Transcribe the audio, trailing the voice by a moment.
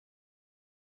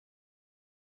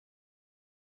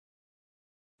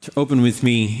Open with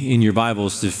me in your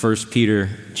Bibles to 1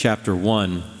 Peter chapter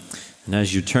 1. And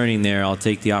as you're turning there, I'll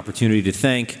take the opportunity to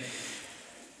thank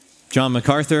John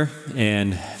MacArthur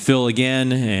and Phil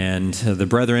again and the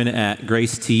brethren at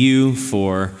Grace to You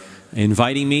for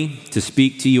inviting me to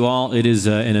speak to you all. It is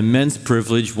an immense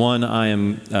privilege, one I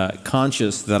am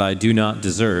conscious that I do not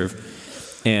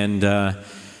deserve. And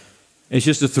it's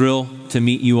just a thrill to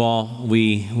meet you all.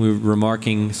 We were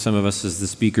remarking, some of us as the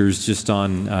speakers, just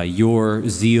on your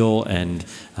zeal and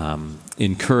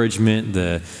encouragement,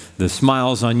 the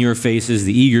smiles on your faces,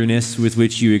 the eagerness with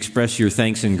which you express your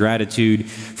thanks and gratitude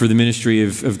for the ministry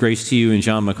of Grace to You and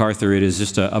John MacArthur. It is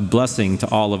just a blessing to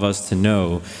all of us to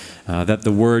know that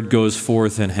the word goes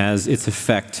forth and has its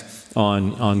effect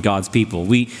on God's people.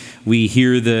 We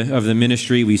hear of the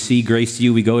ministry, we see Grace to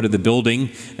You, we go to the building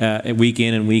week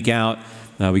in and week out,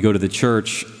 we go to the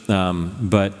church,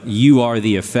 but you are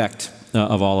the effect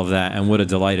of all of that, and what a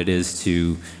delight it is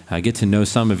to get to know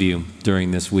some of you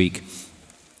during this week.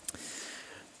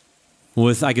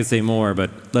 I could say more,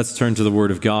 but let's turn to the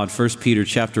Word of God. 1 Peter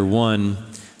chapter 1,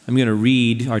 I'm going to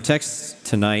read, our text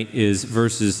tonight is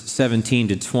verses 17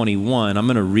 to 21. I'm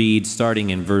going to read starting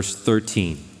in verse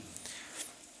 13.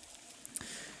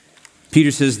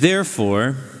 Peter says,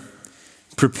 "Therefore,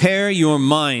 prepare your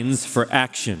minds for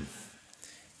action.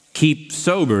 Keep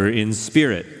sober in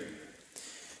spirit.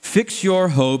 Fix your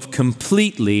hope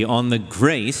completely on the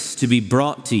grace to be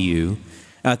brought to you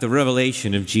at the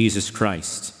revelation of Jesus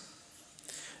Christ.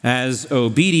 As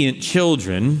obedient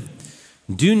children,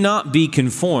 do not be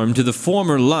conformed to the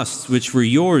former lusts which were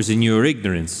yours in your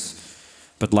ignorance,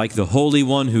 but like the Holy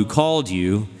One who called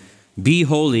you, be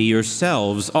holy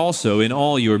yourselves also in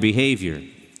all your behavior.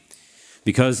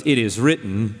 Because it is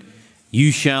written,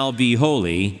 'You shall be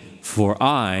holy, for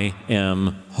I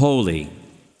am holy.'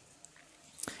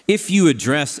 If you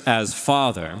address as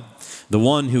Father the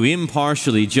one who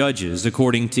impartially judges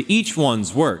according to each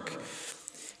one's work,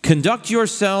 conduct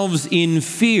yourselves in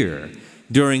fear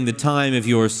during the time of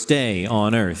your stay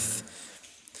on earth,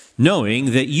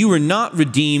 knowing that you were not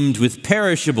redeemed with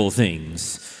perishable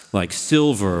things, like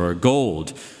silver or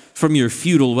gold, from your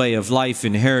futile way of life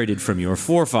inherited from your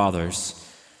forefathers,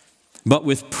 but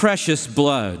with precious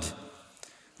blood,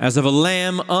 as of a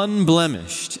lamb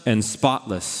unblemished and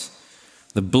spotless,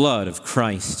 the blood of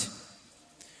Christ.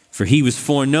 For he was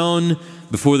foreknown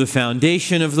before the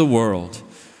foundation of the world,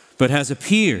 but has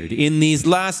appeared in these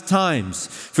last times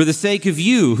for the sake of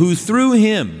you, who through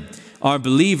him are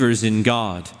believers in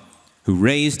God, who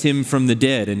raised him from the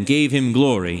dead and gave him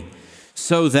glory,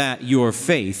 so that your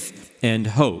faith and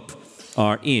hope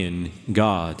are in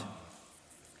God."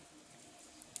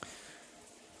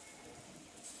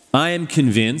 I am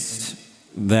convinced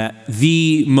that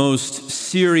the most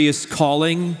serious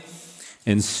calling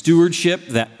and stewardship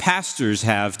that pastors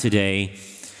have today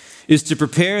is to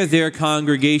prepare their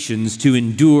congregations to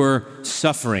endure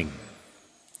suffering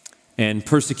and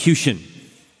persecution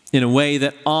in a way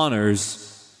that honors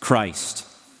Christ.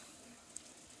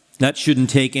 That shouldn't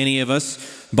take any of us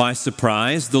by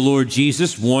surprise. The Lord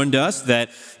Jesus warned us that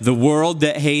the world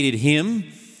that hated him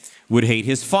would hate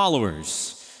his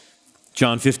followers.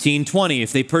 John 15:20,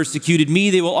 "If they persecuted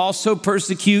me, they will also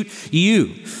persecute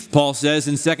you." Paul says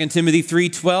in 2 Timothy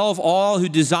 3:12, "All who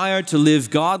desire to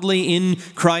live godly in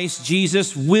Christ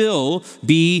Jesus will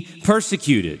be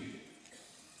persecuted."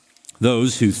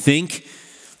 Those who think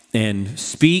and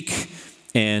speak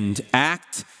and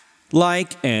act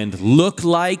like and look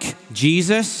like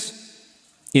Jesus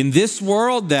in this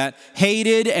world that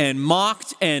hated and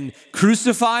mocked and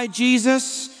crucified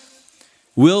Jesus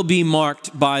will be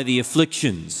marked by the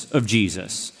afflictions of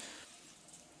Jesus.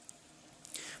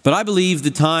 But I believe the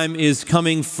time is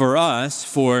coming for us,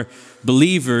 for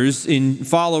believers and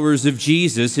followers of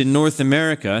Jesus in North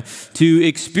America, to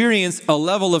experience a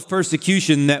level of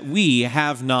persecution that we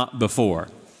have not before.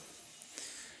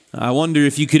 I wonder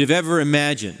if you could have ever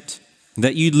imagined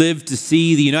that you'd live to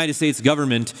see the United States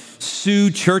government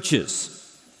sue churches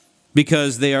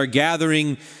because they are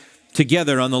gathering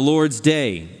together on the Lord's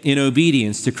day in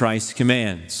obedience to Christ's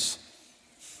commands.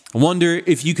 I wonder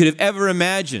if you could have ever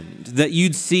imagined that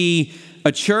you'd see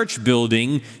a church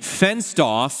building fenced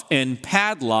off and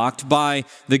padlocked by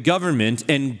the government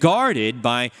and guarded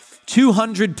by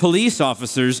 200 police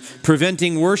officers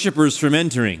preventing worshipers from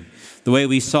entering, the way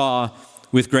we saw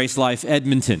with Grace Life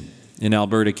Edmonton in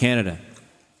Alberta, Canada.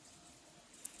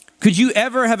 Could you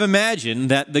ever have imagined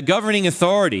that the governing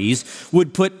authorities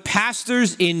would put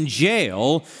pastors in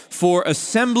jail for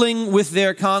assembling with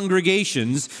their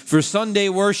congregations for Sunday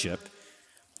worship,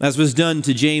 as was done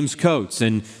to James Coates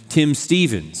and Tim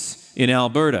Stevens in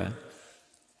Alberta?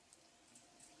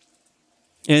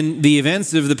 And the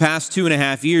events of the past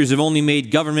 2.5 years have only made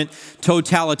government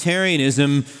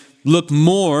totalitarianism look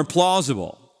more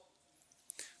plausible.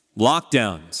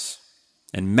 Lockdowns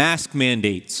and mask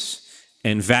mandates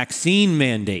and vaccine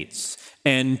mandates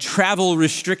and travel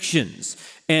restrictions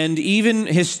and even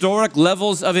historic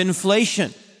levels of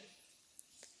inflation.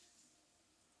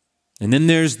 And then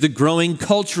there's the growing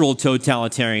cultural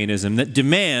totalitarianism that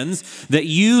demands that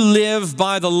you live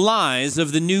by the lies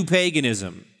of the new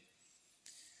paganism.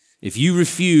 If you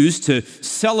refuse to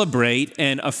celebrate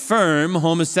and affirm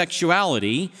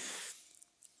homosexuality,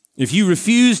 if you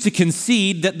refuse to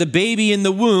concede that the baby in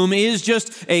the womb is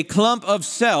just a clump of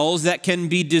cells that can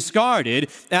be discarded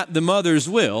at the mother's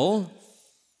will,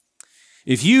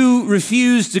 if you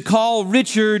refuse to call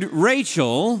Richard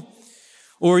Rachel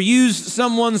or use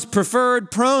someone's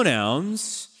preferred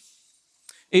pronouns,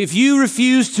 if you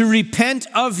refuse to repent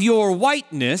of your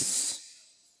whiteness,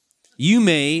 you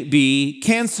may be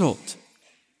canceled.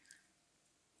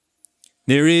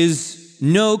 There is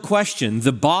no question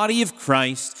the body of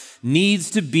Christ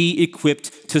needs to be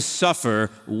equipped to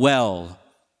suffer well.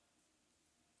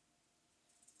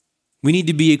 We need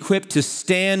to be equipped to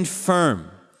stand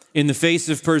firm in the face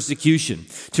of persecution,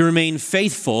 to remain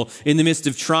faithful in the midst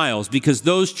of trials, because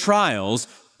those trials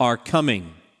are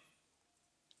coming.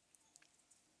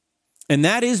 And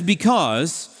that is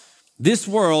because this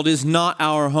world is not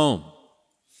our home.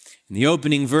 In the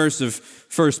opening verse of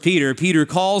 1 Peter, Peter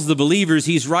calls the believers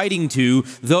he's writing to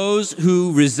those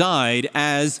who reside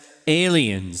as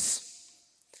aliens.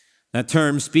 That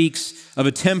term speaks of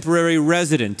a temporary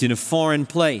resident in a foreign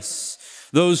place,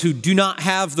 those who do not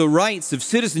have the rights of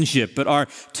citizenship but are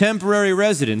temporary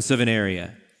residents of an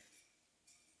area.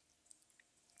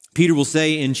 Peter will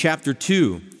say in chapter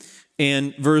 2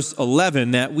 and verse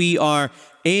 11 that we are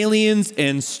aliens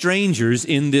and strangers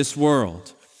in this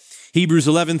world. Hebrews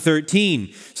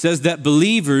 11:13 says that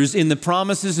believers in the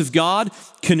promises of God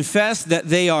confess that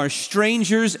they are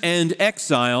strangers and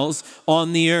exiles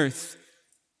on the earth.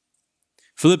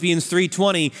 Philippians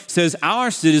 3:20 says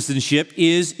our citizenship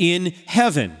is in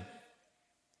heaven.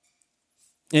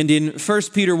 And in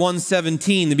 1 Peter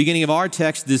 1:17, the beginning of our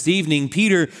text this evening,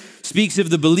 Peter speaks of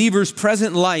the believer's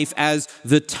present life as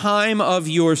the time of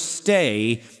your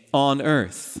stay on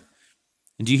earth.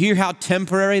 And do you hear how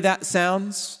temporary that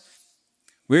sounds?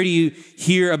 Where do you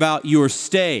hear about your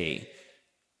stay?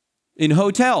 In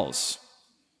hotels,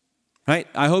 right?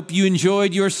 I hope you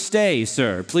enjoyed your stay,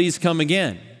 sir. Please come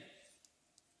again.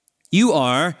 You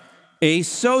are a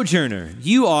sojourner.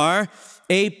 You are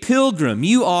a pilgrim.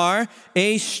 You are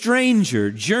a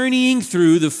stranger journeying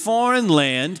through the foreign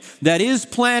land that is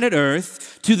planet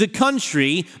Earth to the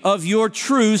country of your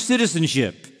true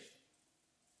citizenship.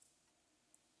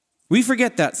 We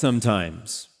forget that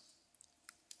sometimes.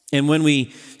 And when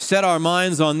we set our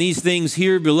minds on these things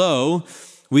here below,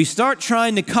 we start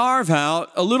trying to carve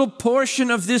out a little portion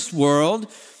of this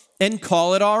world and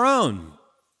call it our own.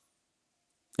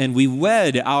 And we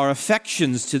wed our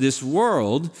affections to this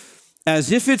world as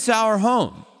if it's our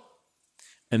home.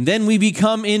 And then we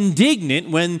become indignant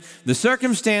when the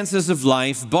circumstances of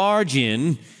life barge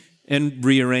in and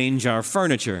rearrange our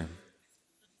furniture.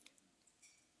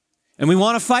 And we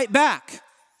want to fight back.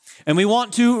 And we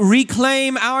want to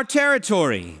reclaim our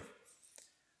territory.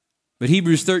 But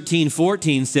Hebrews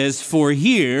 13:14 says, "For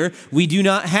here we do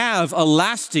not have a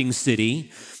lasting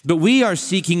city, but we are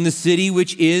seeking the city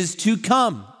which is to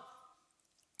come."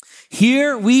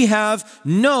 Here we have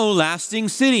no lasting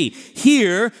city.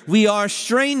 Here we are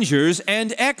strangers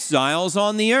and exiles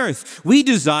on the earth. We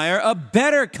desire a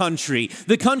better country,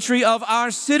 the country of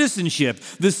our citizenship,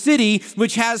 the city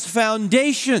which has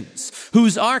foundations,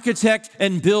 whose architect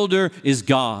and builder is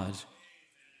God.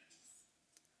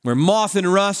 Where moth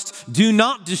and rust do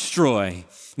not destroy,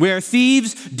 where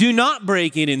thieves do not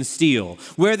break in and steal,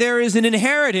 where there is an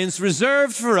inheritance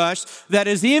reserved for us that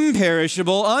is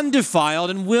imperishable,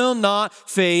 undefiled, and will not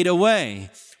fade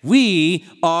away. We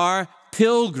are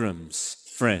pilgrims,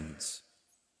 friends.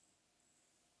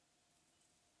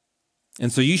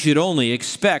 And so you should only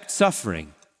expect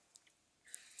suffering.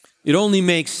 It only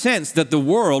makes sense that the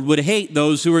world would hate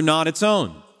those who are not its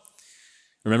own.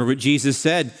 Remember what Jesus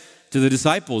said to the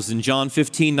disciples in John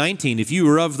 15:19, "If you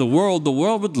were of the world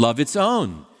would love its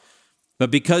own.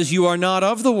 But because you are not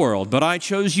of the world, but I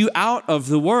chose you out of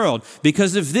the world,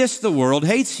 because of this the world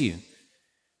hates you."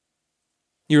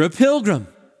 You're a pilgrim.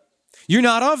 You're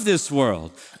not of this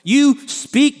world. You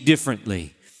speak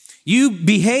differently. You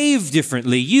behave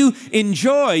differently. You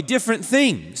enjoy different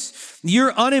things.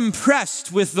 You're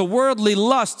unimpressed with the worldly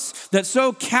lusts that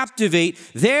so captivate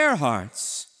their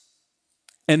hearts.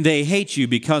 And they hate you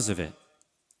because of it.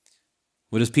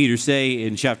 What does Peter say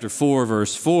in chapter 4,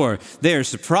 verse 4? They are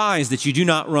surprised that you do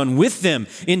not run with them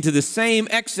into the same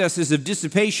excesses of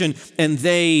dissipation, and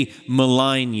they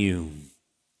malign you.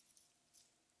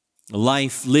 A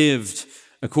life lived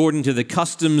according to the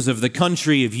customs of the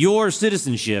country of your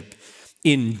citizenship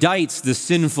indicts the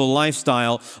sinful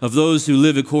lifestyle of those who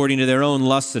live according to their own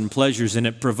lusts and pleasures, and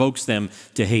it provokes them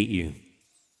to hate you.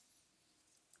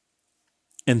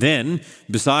 And then,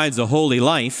 besides a holy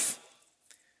life,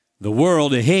 the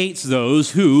world hates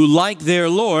those who, like their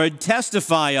Lord,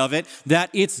 testify of it, that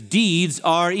its deeds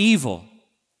are evil.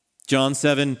 John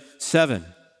 7:7.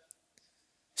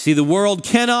 See, the world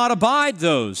cannot abide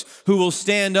those who will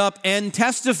stand up and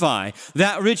testify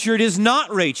that Richard is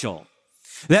not Rachel,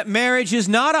 that marriage is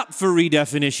not up for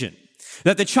redefinition,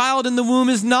 that the child in the womb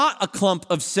is not a clump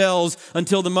of cells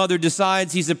until the mother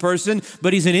decides he's a person,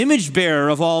 but he's an image bearer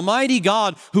of Almighty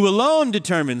God who alone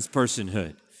determines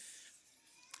personhood.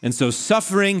 And so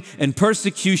suffering and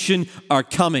persecution are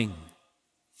coming.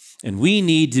 And we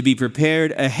need to be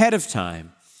prepared ahead of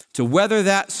time to weather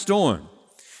that storm,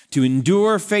 to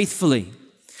endure faithfully,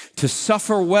 to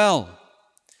suffer well,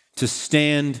 to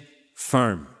stand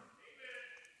firm.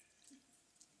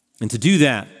 And to do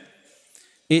that,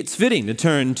 it's fitting to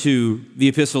turn to the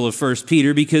epistle of 1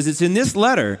 Peter, because it's in this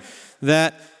letter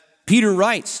that Peter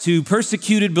writes to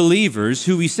persecuted believers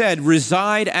who, he said,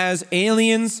 reside as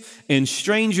aliens and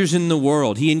strangers in the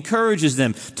world. He encourages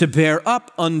them to bear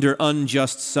up under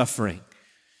unjust suffering.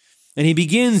 And he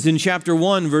begins in chapter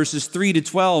 1, verses 3 to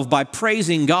 12, by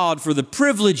praising God for the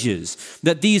privileges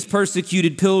that these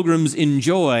persecuted pilgrims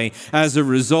enjoy as a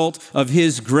result of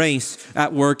his grace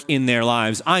at work in their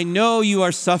lives. I know you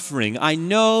are suffering. I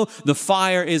know the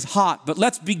fire is hot, but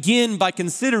let's begin by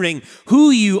considering who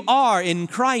you are in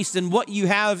Christ and what you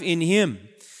have in him.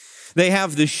 They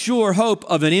have the sure hope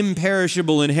of an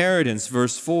imperishable inheritance,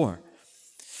 verse 4.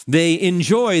 They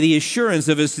enjoy the assurance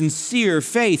of a sincere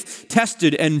faith,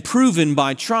 tested and proven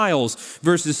by trials,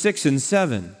 verses 6 and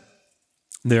 7.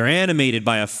 They're animated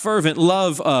by a fervent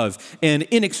love of and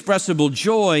inexpressible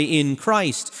joy in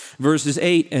Christ, verses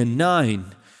 8 and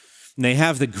 9. And they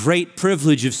have the great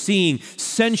privilege of seeing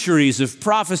centuries of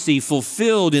prophecy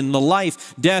fulfilled in the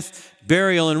life, death,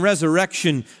 burial, and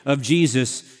resurrection of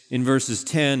Jesus in verses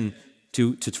 10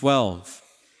 to 12.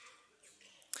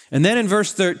 And then in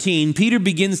verse 13, Peter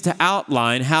begins to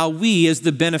outline how we, as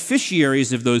the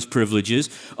beneficiaries of those privileges,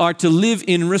 are to live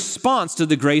in response to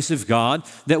the grace of God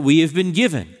that we have been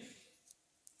given.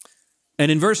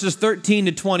 And in verses 13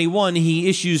 to 21, he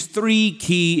issues three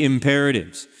key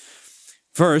imperatives.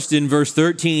 First, in verse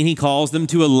 13, he calls them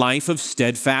to a life of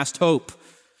steadfast hope,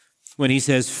 when he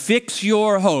says, fix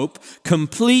your hope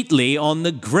completely on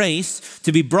the grace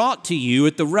to be brought to you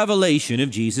at the revelation of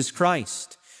Jesus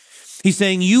Christ. He's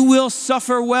saying, you will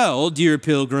suffer well, dear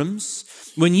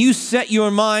pilgrims, when you set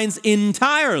your minds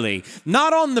entirely,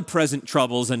 not on the present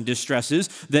troubles and distresses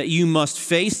that you must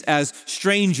face as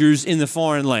strangers in the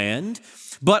foreign land,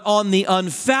 but on the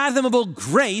unfathomable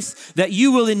grace that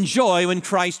you will enjoy when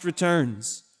Christ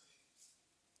returns.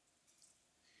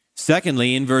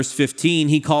 Secondly, in verse 15,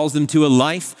 he calls them to a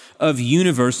life of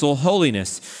universal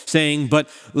holiness, saying, but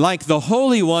like the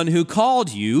Holy One who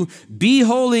called you, be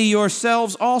holy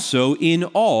yourselves also in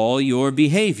all your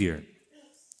behavior.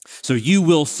 So you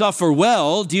will suffer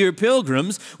well, dear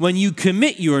pilgrims, when you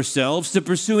commit yourselves to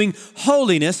pursuing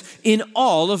holiness in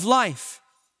all of life.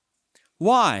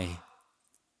 Why?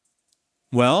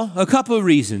 Well, a couple of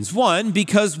reasons. One,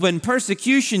 because when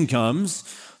persecution comes,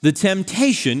 the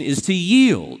temptation is to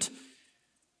yield.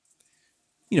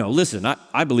 You know, listen,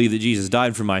 I believe that Jesus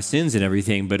died for my sins and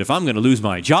everything, but if I'm going to lose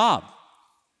my job,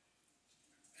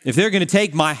 if they're going to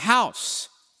take my house,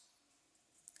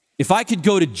 if I could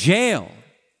go to jail,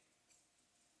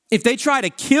 if they try to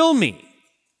kill me,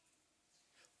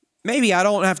 maybe I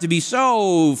don't have to be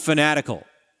so fanatical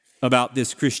about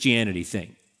this Christianity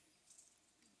thing.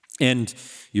 And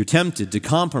you're tempted to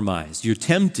compromise. You're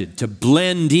tempted to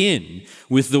blend in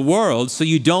with the world so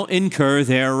you don't incur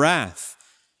their wrath.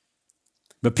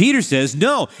 But Peter says,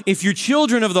 no, if you're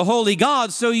children of the holy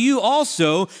God, so you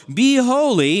also be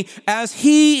holy as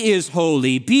he is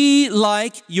holy. Be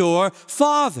like your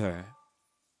Father.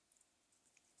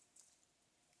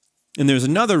 And there's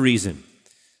another reason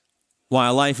why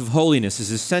a life of holiness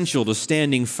is essential to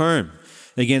standing firm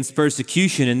against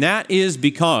persecution, and that is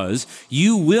because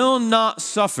you will not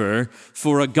suffer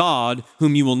for a God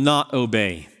whom you will not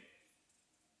obey.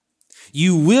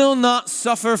 You will not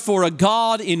suffer for a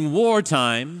God in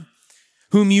wartime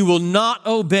whom you will not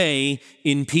obey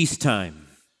in peacetime.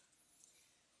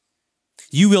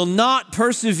 You will not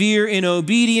persevere in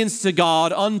obedience to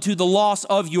God unto the loss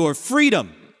of your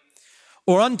freedom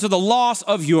or unto the loss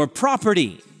of your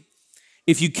property.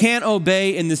 If you can't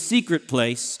obey in the secret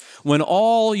place when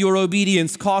all your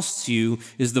obedience costs you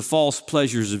is the false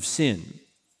pleasures of sin.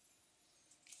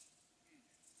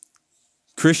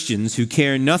 Christians who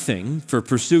care nothing for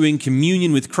pursuing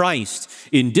communion with Christ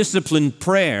in disciplined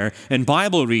prayer and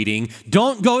Bible reading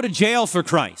don't go to jail for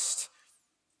Christ.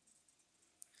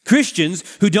 Christians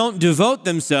who don't devote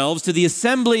themselves to the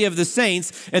assembly of the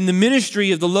saints and the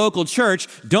ministry of the local church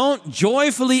don't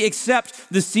joyfully accept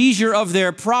the seizure of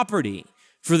their property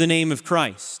for the name of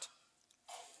Christ.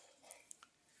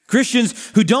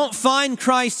 Christians who don't find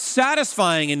Christ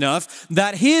satisfying enough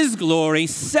that his glory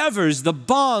severs the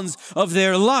bonds of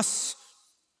their lusts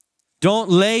don't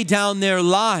lay down their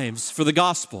lives for the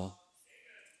gospel.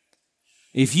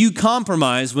 If you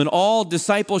compromise when all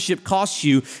discipleship costs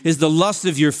you is the lust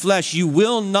of your flesh, you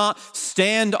will not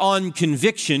stand on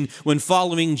conviction when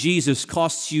following Jesus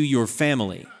costs you your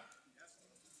family.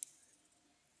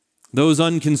 Those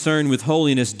unconcerned with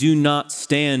holiness do not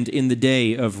stand in the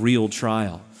day of real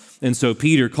trial. And so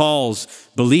Peter calls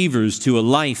believers to a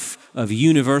life of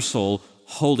universal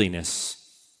holiness.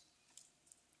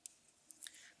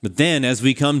 But then, as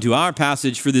we come to our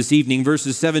passage for this evening,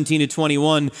 verses 17 to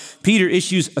 21, Peter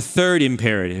issues a third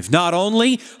imperative. Not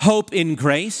only hope in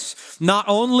grace, not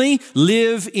only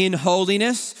live in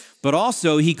holiness, but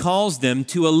also he calls them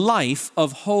to a life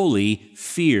of holy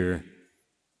fear.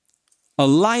 A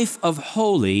life of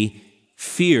holy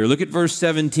fear. Look at verse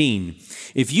 17.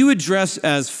 If you address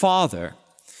as Father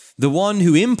the one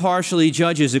who impartially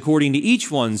judges according to each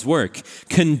one's work,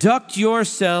 conduct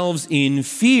yourselves in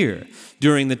fear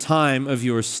during the time of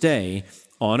your stay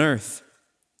on earth.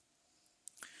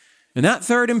 And that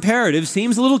third imperative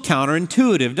seems a little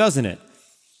counterintuitive, doesn't it?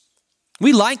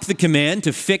 We like the command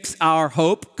to fix our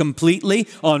hope completely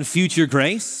on future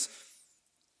grace.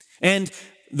 And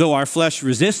though our flesh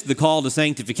resists the call to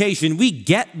sanctification, we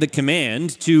get the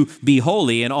command to be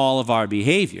holy in all of our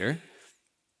behavior.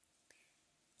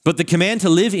 But the command to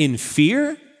live in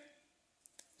fear,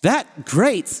 that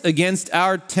grates against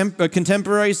our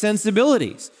contemporary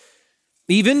sensibilities,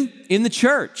 even in the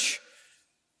church.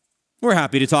 We're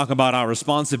happy to talk about our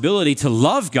responsibility to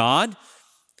love God,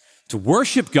 to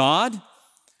worship God,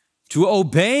 to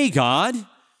obey God,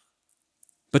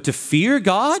 but to fear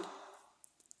God?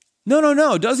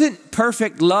 No. Doesn't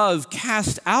perfect love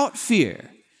cast out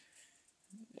fear?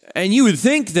 And you would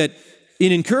think that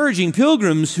in encouraging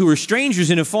pilgrims who are strangers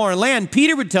in a foreign land,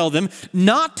 Peter would tell them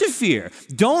not to fear.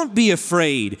 Don't be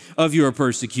afraid of your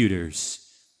persecutors.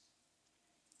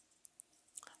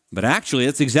 But actually,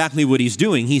 that's exactly what he's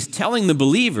doing. He's telling the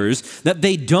believers that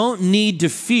they don't need to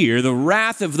fear the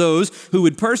wrath of those who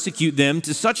would persecute them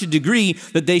to such a degree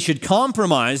that they should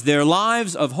compromise their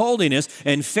lives of holiness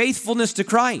and faithfulness to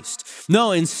Christ.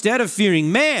 No, instead of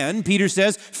fearing man, Peter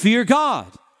says, fear God.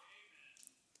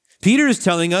 Peter is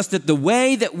telling us that the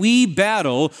way that we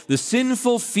battle the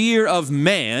sinful fear of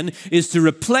man is to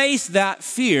replace that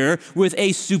fear with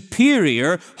a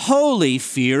superior, holy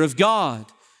fear of God.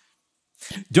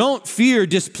 Don't fear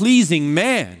displeasing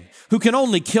man, who can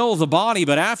only kill the body,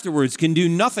 but afterwards can do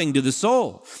nothing to the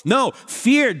soul. No,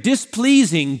 fear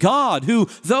displeasing God, who,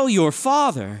 though your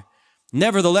Father,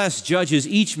 nevertheless judges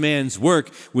each man's work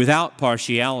without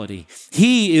partiality.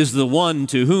 He is the one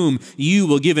to whom you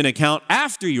will give an account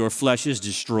after your flesh is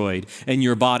destroyed and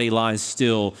your body lies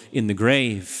still in the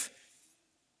grave.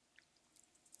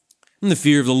 And the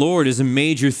fear of the Lord is a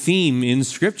major theme in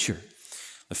Scripture.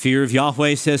 The fear of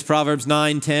Yahweh, says Proverbs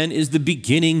 9:10, is the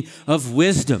beginning of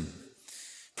wisdom.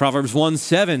 Proverbs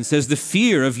 1:7 says the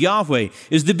fear of Yahweh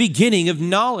is the beginning of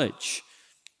knowledge.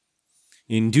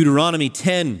 In Deuteronomy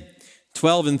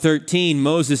 10:12 and 13,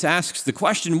 Moses asks the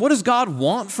question, what does God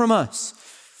want from us?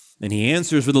 And he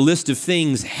answers with a list of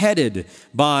things headed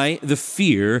by the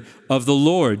fear of the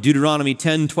Lord. Deuteronomy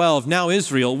 10:12, now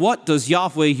Israel, what does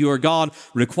Yahweh your God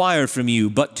require from you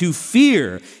but to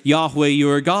fear Yahweh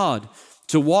your God,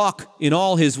 to walk in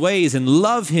all his ways and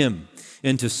love him,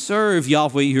 and to serve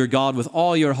Yahweh your God with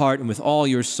all your heart and with all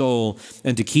your soul,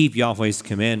 and to keep Yahweh's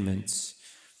commandments.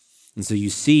 And so you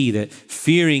see that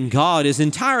fearing God is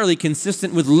entirely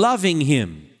consistent with loving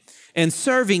him and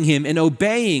serving him and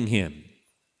obeying him.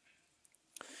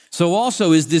 So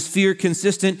also is this fear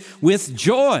consistent with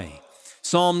joy.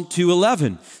 Psalm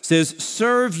 2:11 says,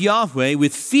 serve Yahweh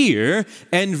with fear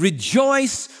and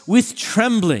rejoice with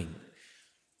trembling.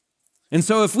 And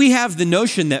so if we have the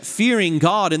notion that fearing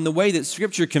God in the way that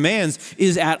Scripture commands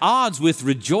is at odds with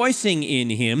rejoicing in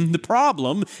him, the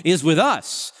problem is with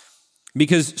us,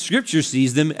 because Scripture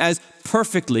sees them as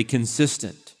perfectly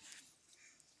consistent.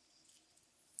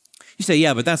 You say,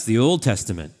 yeah, but that's the Old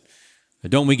Testament.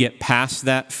 Don't we get past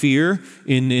that fear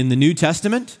in the New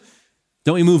Testament?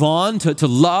 Don't we move on to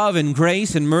love and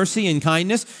grace and mercy and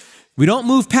kindness? We don't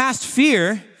move past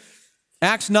fear.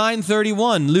 Acts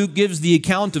 9:31, Luke gives the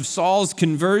account of Saul's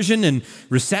conversion and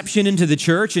reception into the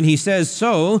church, and he says,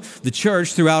 so the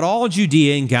church throughout all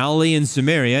Judea and Galilee and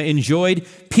Samaria enjoyed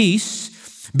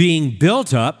peace, being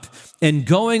built up and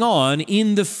going on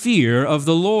in the fear of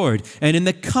the Lord and in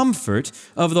the comfort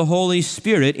of the Holy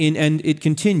Spirit, and it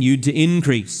continued to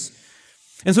increase.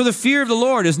 And so the fear of the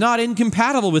Lord is not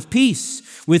incompatible with peace,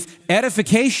 with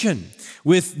edification,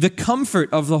 with the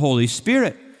comfort of the Holy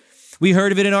Spirit. We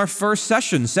heard of it in our first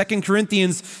session, 2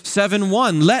 Corinthians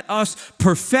 7:1. Let us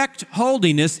perfect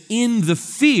holiness in the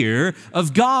fear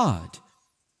of God.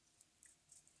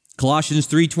 Colossians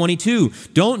 3:22.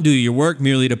 Don't do your work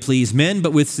merely to please men,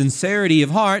 but with sincerity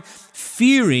of heart,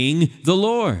 fearing the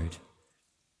Lord.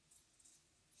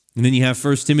 And then you have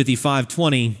 1 Timothy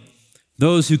 5:20.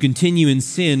 Those who continue in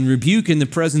sin rebuke in the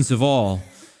presence of all,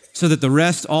 so that the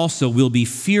rest also will be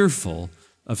fearful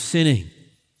of sinning.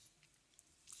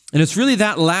 And it's really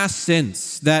that last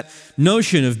sense, that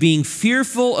notion of being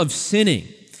fearful of sinning,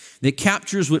 that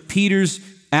captures what Peter's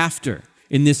after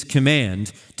in this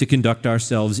command to conduct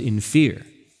ourselves in fear.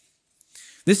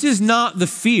 This is not the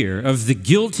fear of the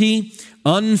guilty,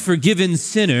 unforgiven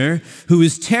sinner who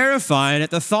is terrified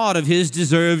at the thought of his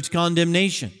deserved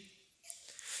condemnation.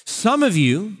 Some of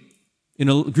you, in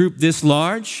a group this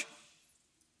large,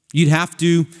 you'd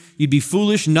be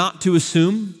foolish not to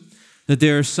assume that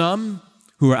there are some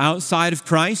who are outside of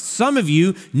Christ. Some of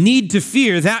you need to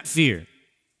fear that fear.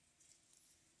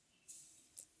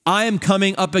 I am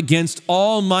coming up against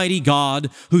Almighty God,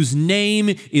 whose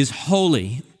name is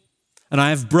holy, and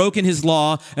I have broken his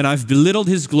law, and I've belittled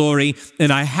his glory,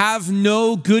 and I have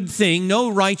no good thing, no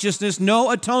righteousness,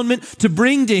 no atonement to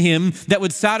bring to him that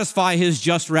would satisfy his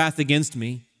just wrath against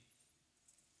me.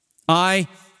 I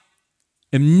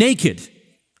am naked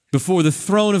before the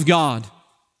throne of God,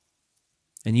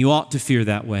 and you ought to fear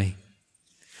that way.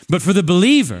 But for the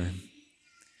believer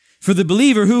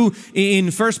who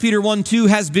in 1 Peter 1:2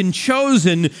 has been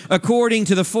chosen according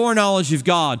to the foreknowledge of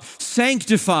God,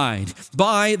 sanctified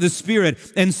by the Spirit,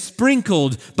 and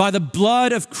sprinkled by the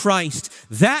blood of Christ,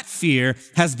 that fear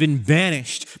has been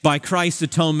banished by Christ's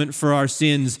atonement for our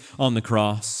sins on the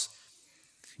cross.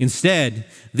 Instead,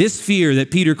 this fear that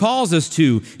Peter calls us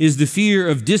to is the fear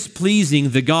of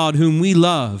displeasing the God whom we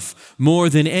love more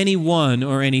than anyone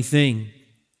or anything.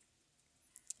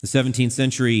 The 17th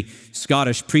century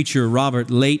Scottish preacher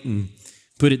Robert Leighton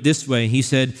put it this way. He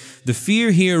said, the fear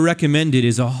here recommended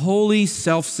is a holy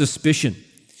self-suspicion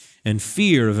and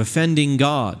fear of offending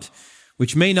God,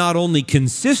 which may not only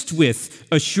consist with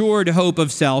assured hope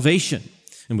of salvation,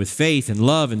 and with faith and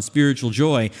love and spiritual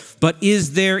joy, but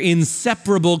is their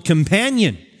inseparable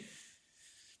companion.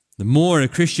 The more a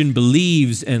Christian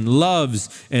believes and loves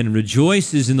and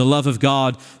rejoices in the love of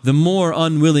God, the more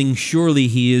unwilling surely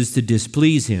he is to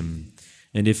displease him.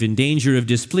 And if in danger of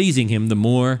displeasing him, the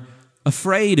more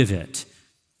afraid of it.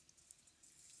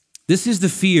 This is the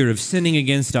fear of sinning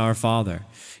against our Father,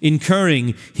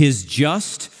 incurring his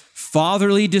just,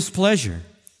 fatherly displeasure,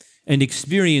 and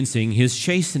experiencing his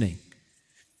chastening.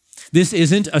 This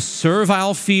isn't a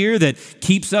servile fear that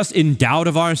keeps us in doubt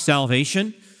of our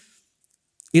salvation.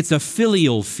 It's a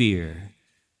filial fear,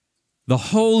 the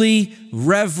holy,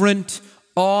 reverent,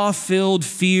 awe-filled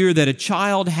fear that a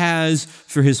child has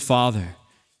for his father,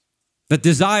 that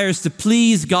desires to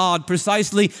please God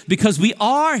precisely because we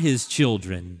are his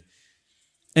children,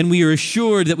 and we are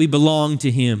assured that we belong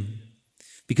to him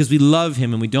because we love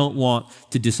him and we don't want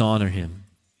to dishonor him.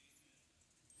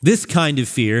 This kind of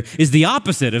fear is the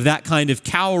opposite of that kind of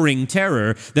cowering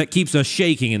terror that keeps us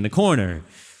shaking in the corner.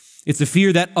 It's a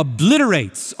fear that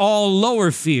obliterates all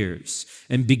lower fears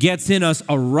and begets in us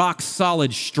a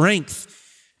rock-solid strength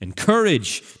and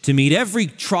courage to meet every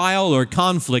trial or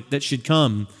conflict that should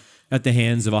come at the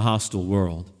hands of a hostile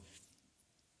world.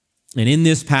 And in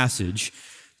this passage,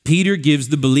 Peter gives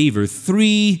the believer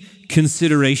 3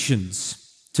 considerations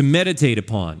to meditate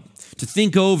upon, to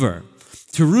think over,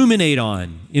 to ruminate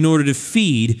on in order to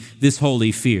feed this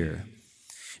holy fear.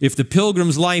 If the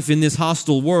pilgrim's life in this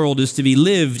hostile world is to be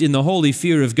lived in the holy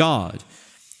fear of God,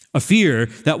 a fear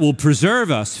that will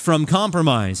preserve us from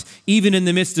compromise, even in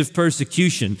the midst of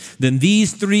persecution, then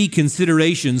these 3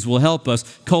 considerations will help us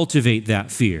cultivate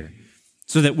that fear,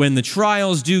 so that when the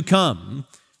trials do come,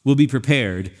 we'll be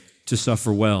prepared to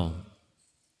suffer well.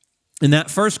 In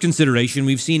that first consideration,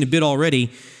 we've seen a bit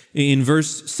already in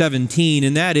verse 17,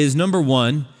 and that is, number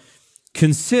 1,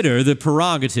 consider the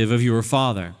prerogative of your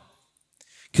Father.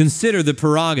 Consider the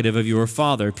prerogative of your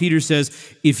Father. Peter says,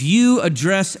 if you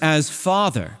address as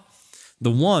Father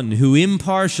the one who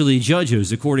impartially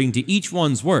judges according to each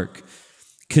one's work,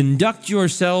 conduct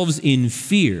yourselves in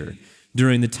fear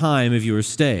during the time of your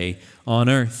stay on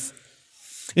earth.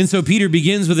 And so Peter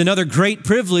begins with another great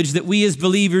privilege that we as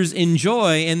believers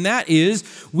enjoy, and that is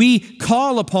we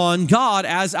call upon God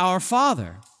as our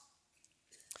Father.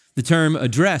 The term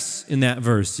address in that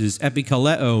verse is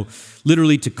epikaleo,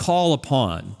 literally to call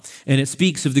upon, and it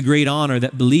speaks of the great honor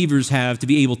that believers have to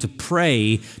be able to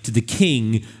pray to the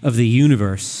King of the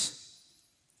universe.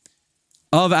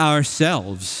 Of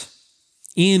ourselves,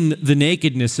 in the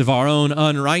nakedness of our own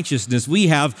unrighteousness, we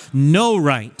have no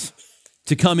right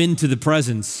to come into the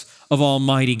presence of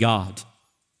Almighty God.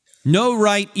 No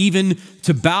right even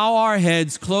to bow our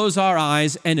heads, close our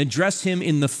eyes, and address Him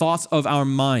in the thoughts of our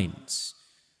minds.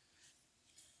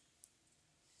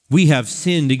 We have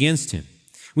sinned against Him.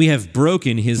 We have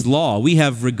broken His law. We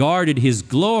have regarded His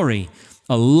glory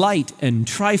a light and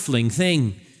trifling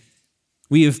thing.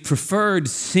 We have preferred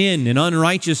sin and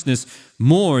unrighteousness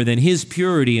more than His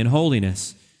purity and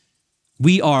holiness.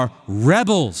 We are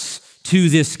rebels to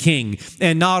this King.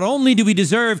 And not only do we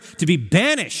deserve to be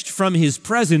banished from His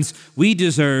presence, we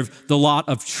deserve the lot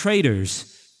of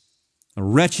traitors, a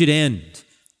wretched end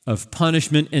of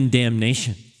punishment and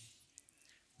damnation.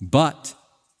 But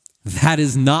that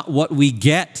is not what we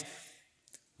get.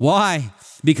 Why?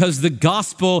 Because the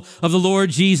gospel of the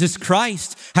Lord Jesus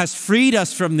Christ has freed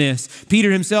us from this.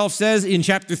 Peter himself says in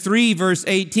chapter 3, verse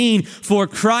 18, "For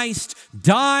Christ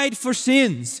died for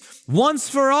sins once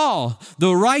for all,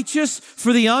 the righteous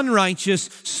for the unrighteous,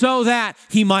 so that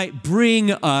He might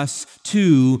bring us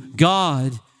to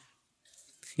God."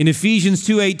 In Ephesians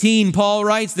 2:18, Paul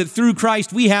writes that through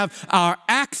Christ we have our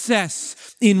access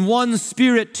in one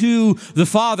Spirit to the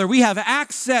Father. We have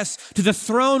access to the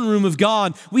throne room of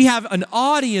God. We have an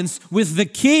audience with the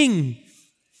King.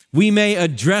 We may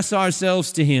address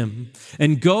ourselves to Him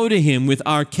and go to Him with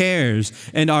our cares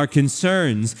and our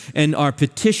concerns and our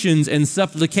petitions and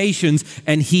supplications,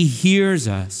 and He hears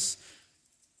us.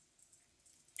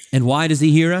 And why does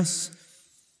He hear us?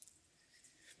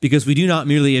 Because we do not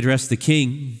merely address the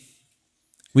King,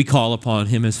 we call upon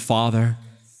Him as Father.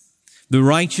 The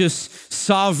righteous,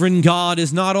 sovereign God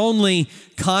is not only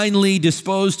kindly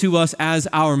disposed to us as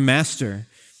our Master,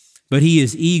 but He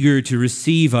is eager to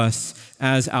receive us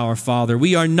as our Father.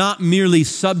 We are not merely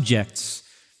subjects,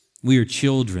 we are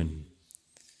children.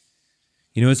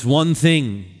 You know, it's one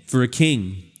thing for a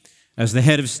king, as the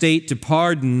head of state, to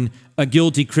pardon a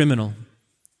guilty criminal.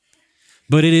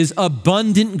 But it is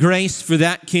abundant grace for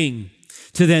that king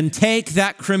to then take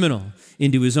that criminal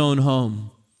into his own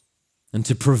home and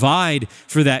to provide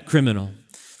for that criminal,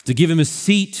 to give him a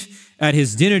seat at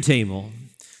his dinner table,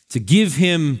 to give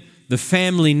him the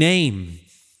family name,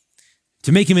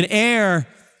 to make him an heir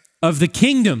of the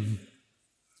kingdom.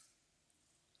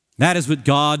 That is what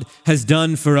God has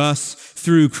done for us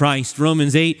through Christ.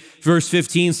 Romans 8, verse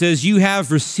 15 says, "You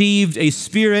have received a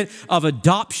spirit of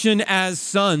adoption as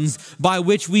sons, by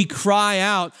which we cry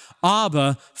out,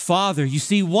 Abba, Father." You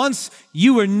see, once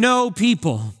you were no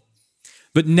people,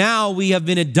 but now we have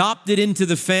been adopted into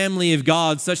the family of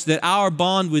God, such that our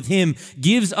bond with Him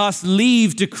gives us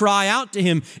leave to cry out to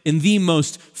Him in the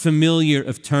most familiar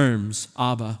of terms,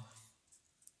 Abba.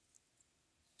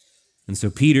 And so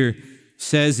Peter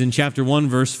says in chapter 1,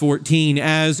 verse 14,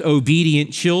 "As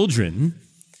obedient children,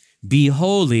 be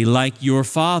holy like your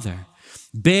Father.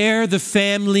 Bear the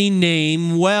family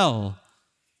name well.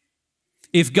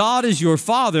 If God is your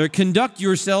Father, conduct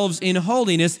yourselves in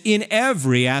holiness in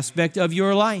every aspect of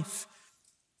your life."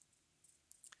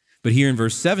 But here in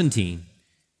verse 17,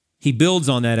 he builds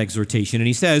on that exhortation and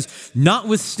he says,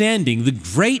 "Notwithstanding the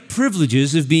great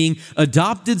privileges of being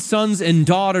adopted sons and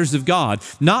daughters of God,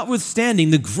 notwithstanding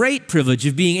the great privilege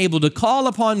of being able to call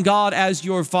upon God as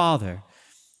your Father,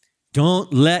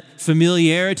 don't let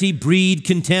familiarity breed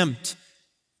contempt.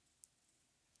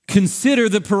 Consider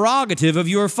the prerogative of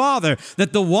your Father,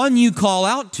 that the one you call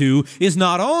out to is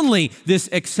not only this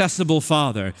accessible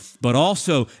Father, but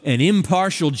also an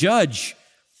impartial judge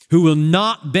who will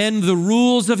not bend the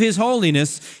rules of His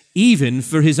holiness even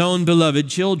for His own beloved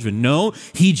children. No,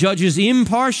 He judges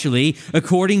impartially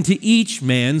according to each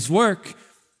man's work."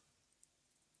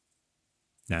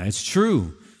 Now, it's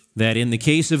true that in the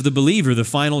case of the believer, the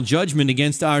final judgment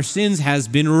against our sins has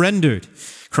been rendered.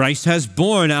 Christ has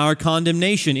borne our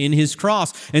condemnation in His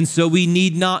cross, and so we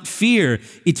need not fear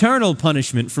eternal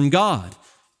punishment from God.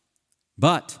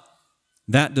 But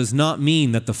that does not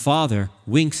mean that the Father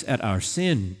winks at our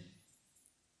sin.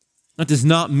 That does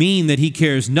not mean that he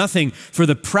cares nothing for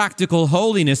the practical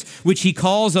holiness which he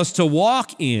calls us to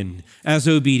walk in as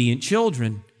obedient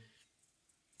children.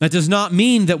 That does not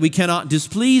mean that we cannot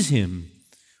displease him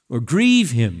or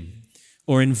grieve him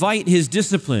or invite his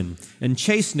discipline and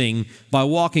chastening by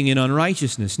walking in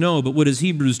unrighteousness. No, but what does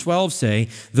Hebrews 12 say?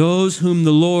 Those whom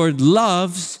the Lord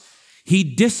loves, he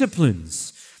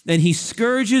disciplines, and he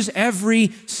scourges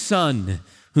every son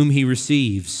whom he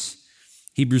receives.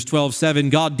 Hebrews 12:7,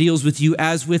 God deals with you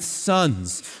as with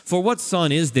sons. For what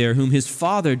son is there whom his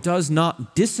father does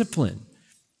not discipline?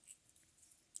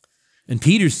 And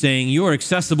Peter's saying your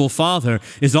accessible Father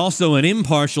is also an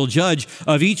impartial judge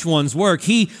of each one's work.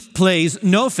 He plays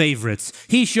no favorites.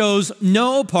 He shows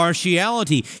no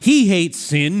partiality. He hates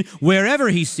sin wherever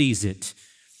he sees it.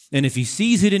 And if he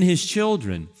sees it in his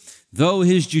children, though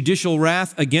his judicial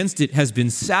wrath against it has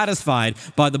been satisfied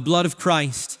by the blood of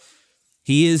Christ,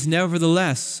 he is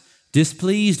nevertheless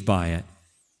displeased by it.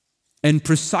 And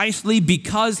precisely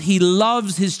because he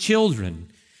loves his children,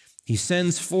 he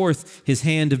sends forth his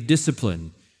hand of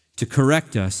discipline to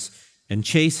correct us and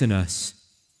chasten us.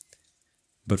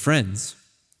 But friends,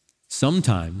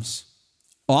 sometimes,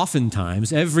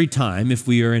 oftentimes, every time, if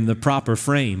we are in the proper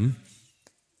frame,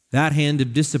 that hand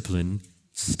of discipline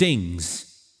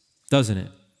stings, doesn't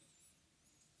it?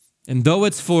 And though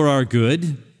it's for our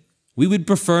good, we would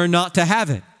prefer not to have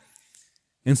it.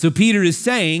 And so Peter is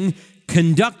saying,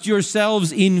 conduct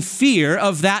yourselves in fear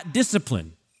of that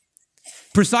discipline.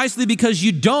 Precisely because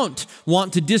you don't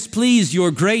want to displease your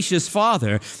gracious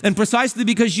Father, and precisely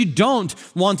because you don't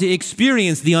want to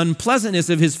experience the unpleasantness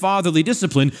of his fatherly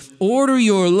discipline, order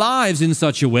your lives in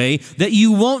such a way that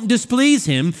you won't displease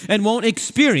him and won't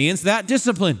experience that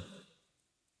discipline.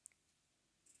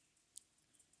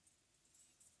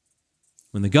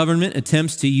 When the government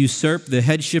attempts to usurp the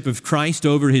headship of Christ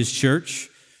over his church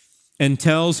and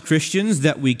tells Christians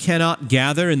that we cannot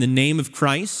gather in the name of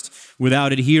Christ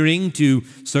without adhering to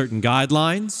certain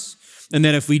guidelines, and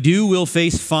that if we do, we'll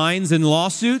face fines and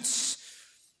lawsuits,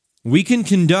 we can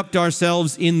conduct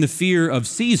ourselves in the fear of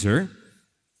Caesar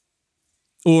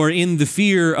or in the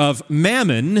fear of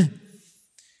mammon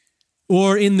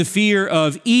or in the fear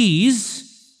of ease,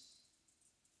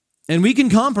 and we can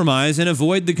compromise and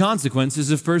avoid the consequences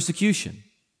of persecution.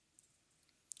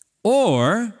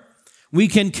 Or we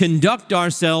can conduct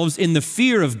ourselves in the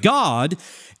fear of God,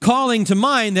 calling to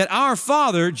mind that our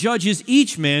Father judges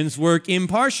each man's work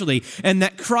impartially, and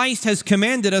that Christ has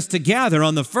commanded us to gather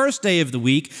on the first day of the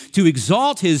week to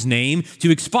exalt his name, to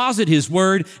exposit his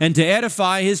word, and to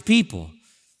edify his people.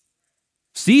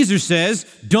 Caesar says,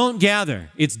 don't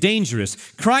gather. It's dangerous.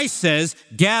 Christ says,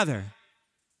 gather.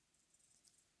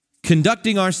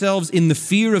 Conducting ourselves in the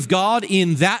fear of God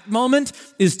in that moment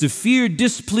is to fear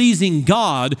displeasing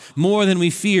God more than we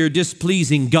fear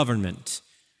displeasing government.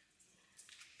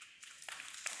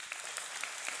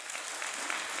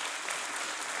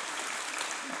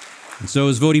 And so,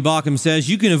 as Vodi Bakum says,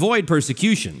 you can avoid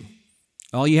persecution.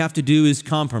 All you have to do is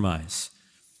compromise.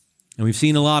 And we've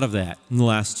seen a lot of that in the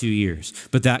last 2 years.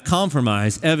 But that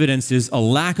compromise evidences a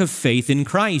lack of faith in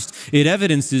Christ. It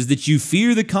evidences that you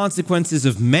fear the consequences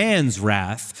of man's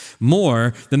wrath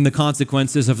more than the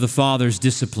consequences of the Father's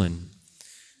discipline.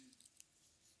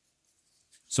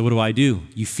 So what do?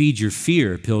 You feed your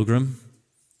fear, Pilgrim.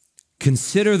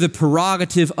 Consider the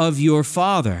prerogative of your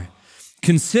Father.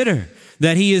 Consider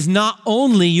that he is not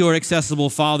only your accessible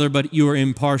Father, but your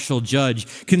impartial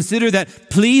judge. Consider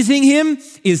that pleasing him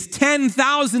is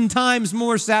 10,000 times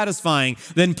more satisfying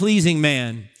than pleasing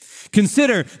man.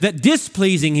 Consider that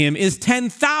displeasing him is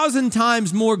 10,000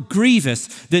 times more grievous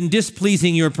than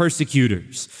displeasing your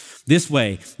persecutors. This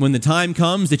way, when the time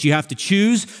comes that you have to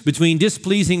choose between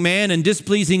displeasing man and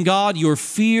displeasing God, your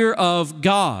fear of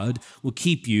God will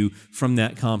keep you from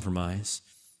that compromise.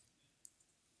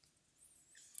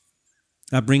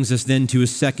 That brings us then to a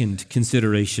second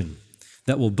consideration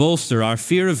that will bolster our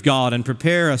fear of God and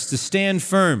prepare us to stand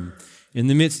firm in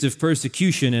the midst of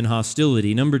persecution and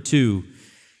hostility. Number 2,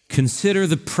 consider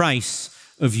the price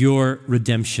of your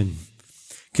redemption.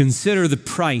 Consider the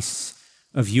price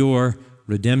of your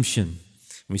redemption.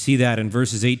 We see that in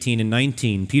verses 18 and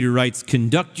 19. Peter writes,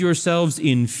 conduct yourselves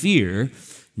in fear,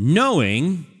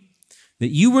 knowing that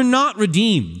you were not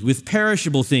redeemed with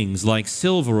perishable things like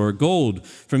silver or gold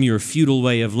from your futile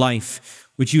way of life,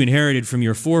 which you inherited from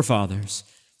your forefathers,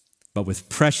 but with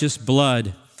precious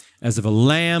blood, as of a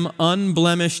lamb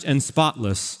unblemished and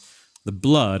spotless, the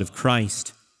blood of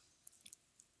Christ.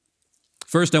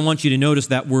 First, I want you to notice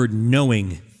that word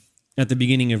knowing at the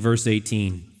beginning of verse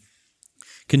 18.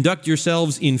 Conduct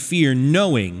yourselves in fear,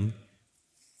 knowing.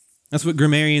 That's what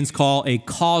grammarians call a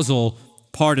causal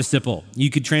participle. You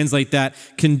could translate that,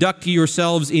 conduct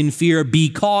yourselves in fear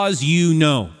because you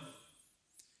know.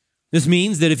 This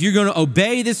means that if you're going to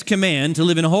obey this command to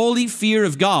live in holy fear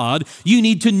of God, you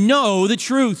need to know the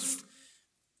truth.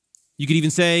 You could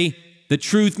even say, the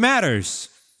truth matters.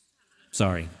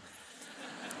 Sorry.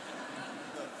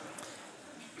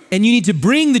 And you need to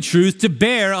bring the truth to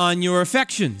bear on your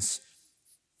affections.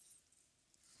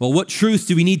 Well, what truth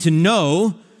do we need to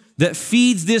know that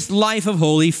feeds this life of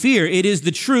holy fear? It is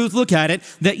the truth, look at it,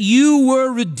 that you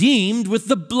were redeemed with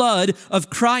the blood of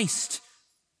Christ.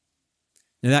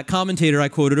 Now, that commentator I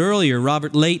quoted earlier,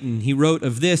 Robert Leighton, he wrote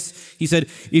of this, he said,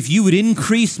 if you would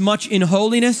increase much in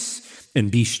holiness and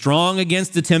be strong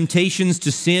against the temptations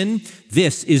to sin,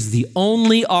 this is the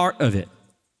only art of it.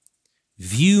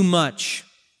 View much,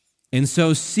 and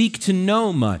so seek to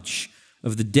know much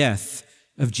of the death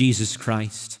of Jesus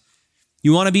Christ.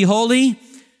 You want to be holy?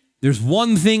 There's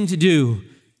one thing to do.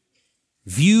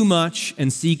 View much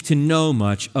and seek to know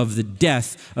much of the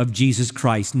death of Jesus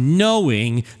Christ,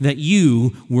 knowing that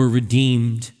you were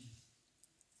redeemed.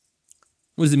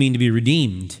 What does it mean to be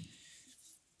redeemed?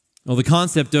 Well, the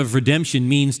concept of redemption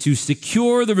means to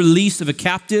secure the release of a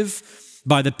captive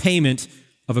by the payment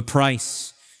of a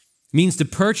price. It means to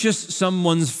purchase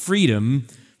someone's freedom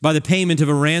by the payment of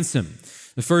a ransom.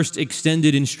 The first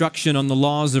extended instruction on the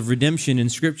laws of redemption in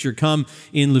Scripture come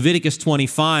in Leviticus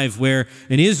 25, where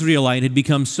an Israelite had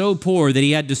become so poor that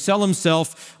he had to sell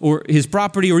himself or his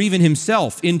property or even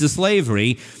himself into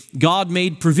slavery. God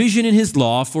made provision in his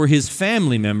law for his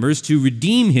family members to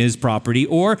redeem his property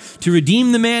or to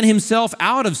redeem the man himself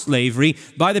out of slavery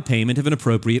by the payment of an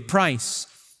appropriate price.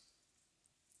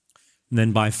 And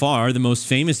then by far, the most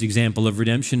famous example of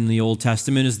redemption in the Old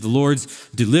Testament is the Lord's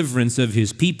deliverance of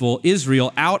his people,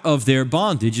 Israel, out of their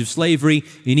bondage of slavery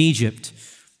in Egypt.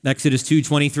 Exodus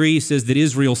 2:23 says that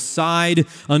Israel sighed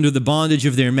under the bondage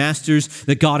of their masters,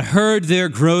 that God heard their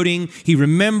groaning. He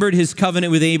remembered his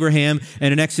covenant with Abraham.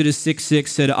 And in Exodus 6:6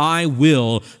 said, I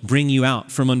will bring you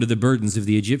out from under the burdens of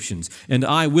the Egyptians, and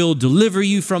I will deliver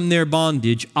you from their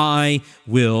bondage. I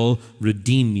will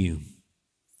redeem you.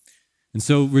 And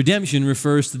so redemption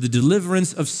refers to the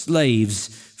deliverance of slaves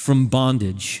from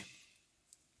bondage.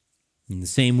 In the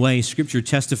same way, Scripture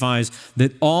testifies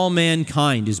that all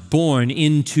mankind is born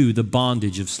into the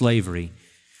bondage of slavery,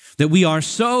 that we are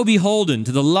so beholden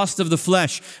to the lust of the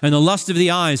flesh and the lust of the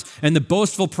eyes and the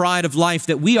boastful pride of life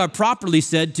that we are properly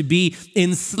said to be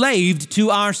enslaved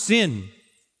to our sin.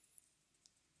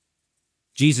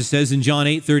 Jesus says in John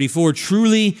 8:34,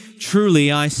 truly,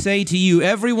 truly, I say to you,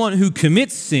 everyone who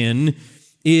commits sin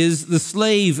is the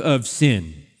slave of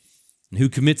sin. And who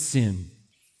commits sin?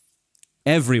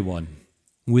 Everyone,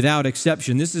 without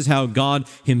exception. This is how God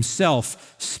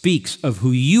himself speaks of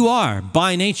who you are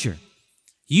by nature.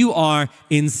 You are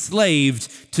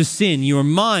enslaved to sin. Your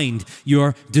mind,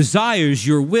 your desires,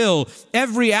 your will,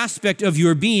 every aspect of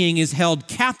your being is held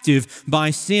captive by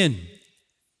sin.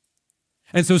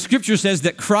 And so Scripture says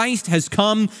that Christ has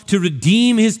come to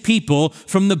redeem his people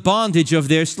from the bondage of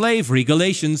their slavery,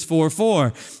 Galatians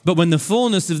 4:4. But when the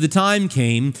fullness of the time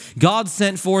came, God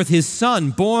sent forth his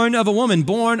Son, born of a woman,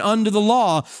 born under the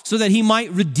law, so that he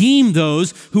might redeem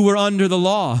those who were under the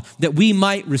law, that we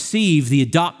might receive the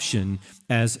adoption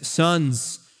as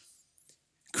sons.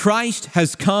 Christ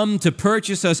has come to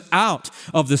purchase us out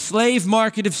of the slave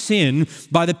market of sin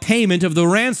by the payment of the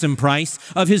ransom price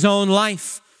of his own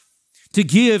life. To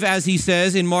give, as he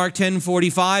says in Mark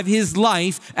 10:45, his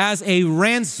life as a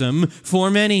ransom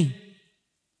for many.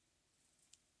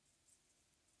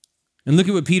 And look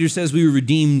at what Peter says we were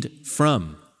redeemed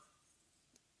from.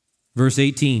 Verse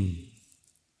 18,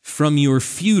 from your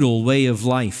feudal way of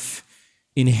life,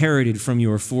 inherited from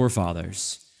your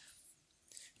forefathers.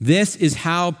 This is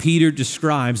how Peter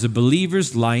describes a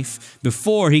believer's life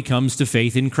before he comes to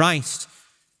faith in Christ.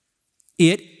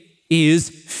 It is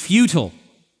futile.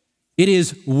 It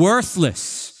is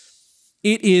worthless.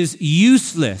 It is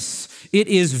useless. It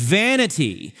is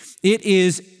vanity. It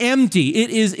is empty. It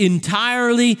is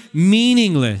entirely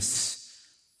meaningless.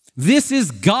 This is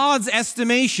God's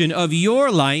estimation of your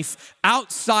life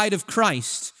outside of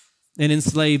Christ and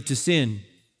enslaved to sin.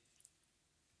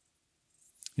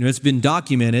 You know, it's been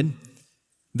documented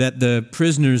that the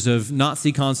prisoners of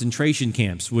Nazi concentration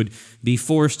camps would be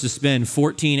forced to spend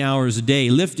 14 hours a day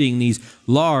lifting these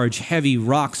large, heavy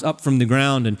rocks up from the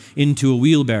ground and into a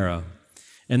wheelbarrow,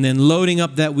 and then loading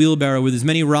up that wheelbarrow with as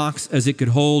many rocks as it could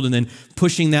hold, and then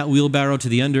pushing that wheelbarrow to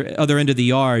the other end of the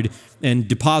yard and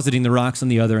depositing the rocks on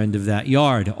the other end of that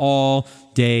yard all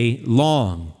day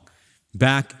long.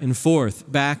 Back and forth,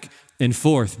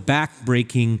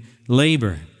 back-breaking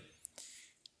labor.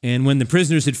 And when the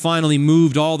prisoners had finally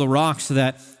moved all the rocks to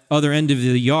that other end of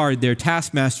the yard, their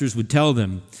taskmasters would tell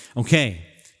them, okay,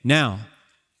 now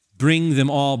bring them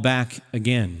all back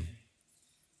again.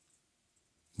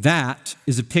 That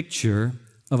is a picture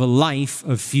of a life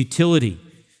of futility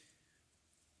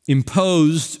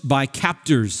imposed by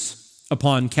captors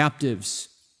upon captives.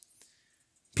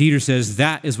 Peter says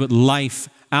that is what life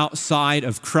outside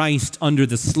of Christ under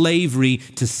the slavery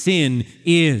to sin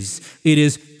is. It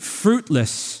is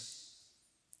fruitless.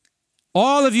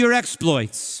 All of your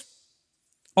exploits,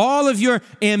 all of your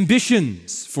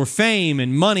ambitions for fame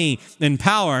and money and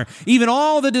power, even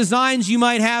all the designs you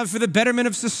might have for the betterment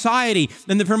of society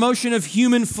and the promotion of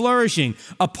human flourishing,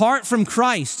 apart from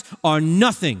Christ, are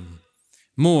nothing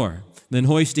more than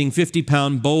hoisting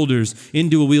 50-pound boulders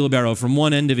into a wheelbarrow from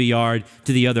one end of a yard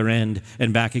to the other end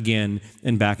and back again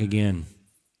and back again.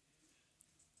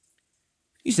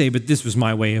 You say, but this was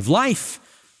my way of life.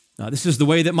 Now, this is the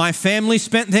way that my family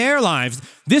spent their lives.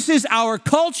 This is our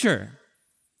culture.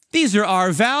 These are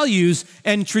our values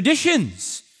and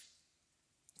traditions.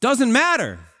 Doesn't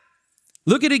matter.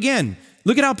 Look at it again.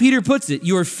 Look at how Peter puts it.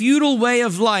 Your feudal way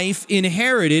of life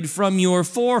inherited from your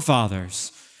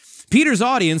forefathers. Peter's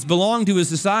audience belonged to a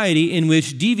society in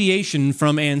which deviation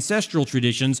from ancestral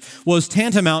traditions was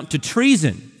tantamount to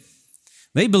treason.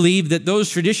 They believed that those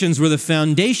traditions were the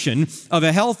foundation of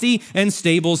a healthy and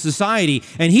stable society.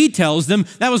 And he tells them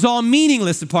that was all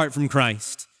meaningless apart from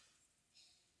Christ.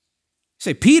 You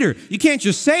say, Peter, you can't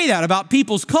just say that about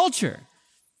people's culture.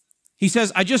 He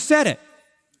says, I just said it.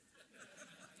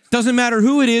 Doesn't matter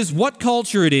who it is, what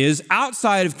culture it is,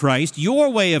 outside of Christ, your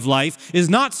way of life is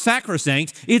not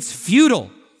sacrosanct, it's futile.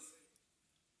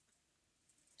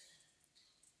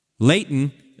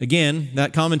 Leighton, again,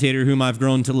 that commentator whom I've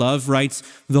grown to love, writes,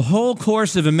 the whole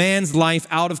course of a man's life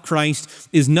out of Christ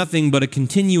is nothing but a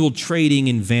continual trading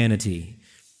in vanity,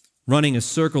 running a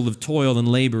circle of toil and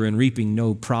labor and reaping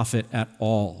no profit at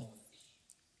all.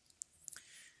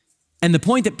 And the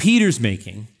point that Peter's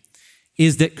making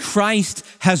is that Christ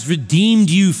has redeemed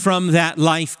you from that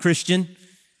life, Christian.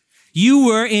 You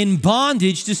were in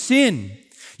bondage to sin.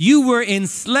 You were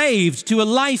enslaved to a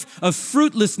life of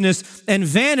fruitlessness and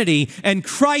vanity, and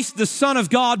Christ, the Son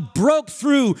of God, broke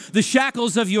through the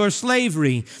shackles of your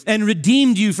slavery and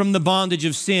redeemed you from the bondage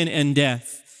of sin and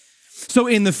death. So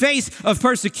in the face of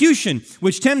persecution,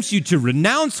 which tempts you to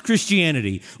renounce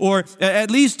Christianity, or at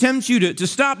least tempts you to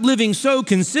stop living so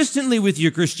consistently with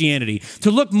your Christianity, to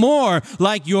look more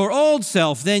like your old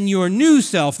self than your new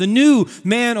self, the new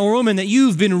man or woman that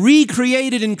you've been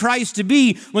recreated in Christ to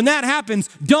be, when that happens,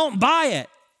 don't buy it.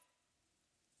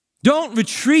 Don't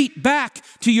retreat back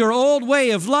to your old way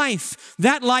of life.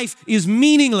 That life is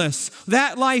meaningless.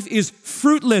 That life is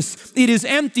fruitless. It is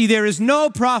empty. There is no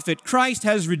profit. Christ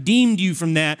has redeemed you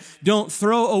from that. Don't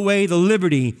throw away the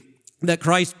liberty that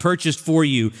Christ purchased for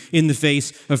you in the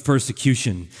face of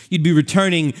persecution. You'd be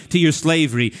returning to your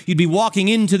slavery. You'd be walking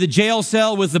into the jail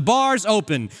cell with the bars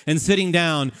open and sitting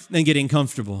down and getting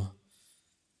comfortable.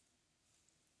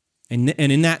 And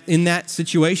in that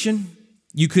situation,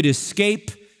 you could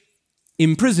escape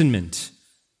imprisonment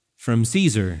from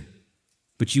Caesar,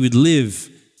 but you would live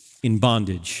in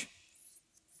bondage.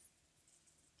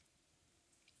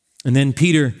 And then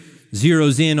Peter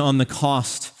zeroes in on the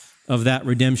cost of that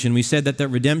redemption. We said that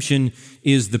redemption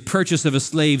is the purchase of a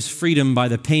slave's freedom by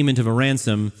the payment of a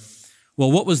ransom.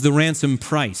 Well, what was the ransom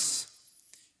price?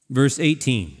 Verse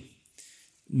 18,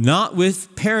 not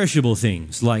with perishable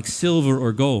things like silver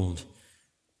or gold,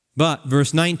 but,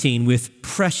 verse 19, with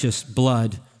precious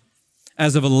blood,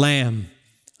 as of a lamb,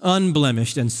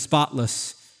 unblemished and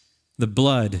spotless, the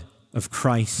blood of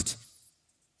Christ.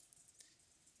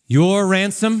 Your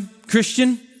ransom,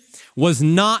 Christian, was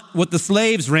not what the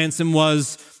slave's ransom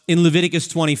was in Leviticus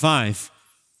 25.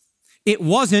 It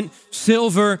wasn't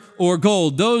silver or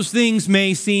gold. Those things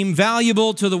may seem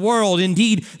valuable to the world.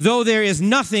 Indeed, though there is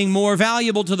nothing more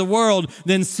valuable to the world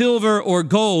than silver or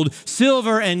gold,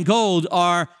 silver and gold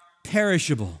are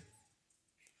perishable.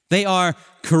 They are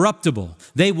corruptible.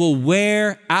 They will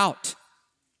wear out.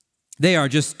 They are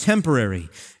just temporary.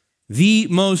 The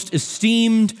most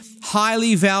esteemed,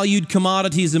 highly valued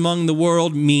commodities among the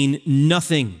world mean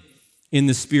nothing in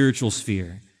the spiritual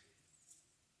sphere.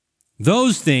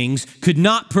 Those things could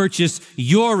not purchase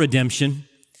your redemption.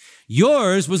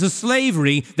 Yours was a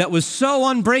slavery that was so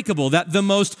unbreakable that the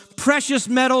most precious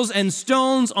metals and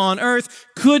stones on earth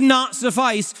could not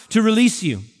suffice to release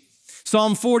you.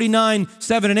 Psalm 49,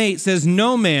 7 and 8 says,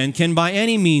 no man can by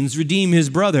any means redeem his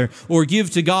brother or give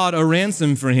to God a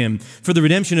ransom for him, for the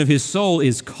redemption of his soul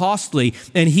is costly,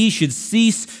 and he should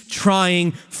cease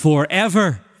trying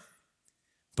forever.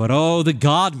 But oh, the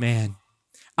God-man,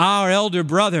 our elder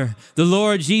brother, the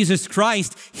Lord Jesus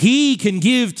Christ, he can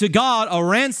give to God a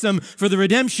ransom for the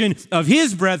redemption of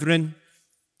his brethren.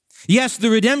 Yes,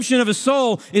 the redemption of a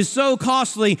soul is so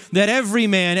costly that every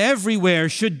man everywhere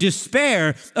should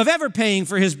despair of ever paying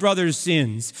for his brother's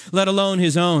sins, let alone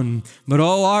his own. But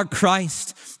oh, our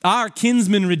Christ, our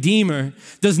kinsman redeemer,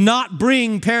 does not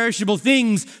bring perishable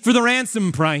things for the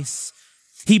ransom price.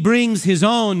 He brings his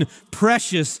own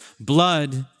precious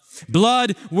blood,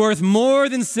 blood worth more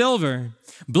than silver,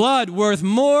 blood worth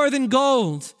more than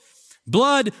gold,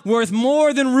 blood worth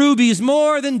more than rubies,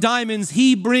 more than diamonds.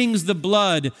 He brings the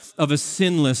blood of a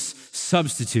sinless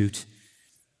substitute.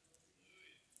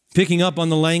 Picking up on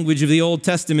the language of the Old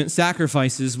Testament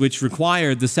sacrifices, which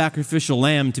required the sacrificial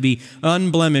lamb to be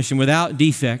unblemished and without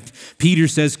defect, Peter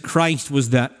says Christ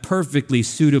was that perfectly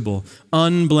suitable,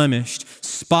 unblemished,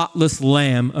 spotless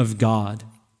Lamb of God.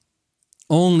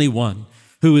 Only one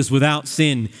who is without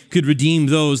sin could redeem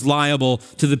those liable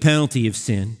to the penalty of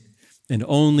sin. And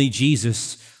only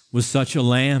Jesus was such a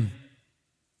lamb.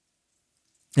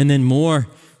 And then more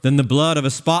than the blood of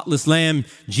a spotless lamb,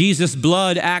 Jesus'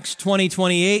 blood, Acts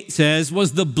 20:28 says,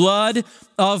 was the blood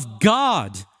of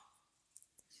God.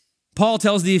 Paul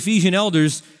tells the Ephesian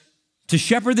elders to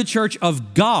shepherd the church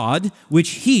of God, which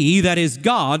he, that is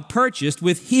God, purchased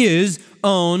with his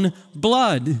own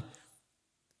blood.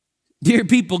 Dear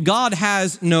people, God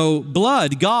has no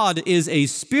blood. God is a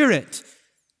spirit.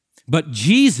 But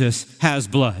Jesus has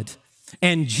blood,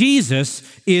 and Jesus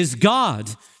is God,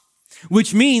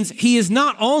 which means he is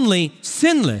not only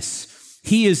sinless,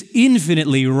 he is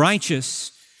infinitely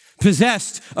righteous,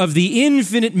 possessed of the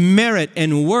infinite merit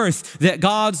and worth that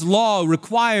God's law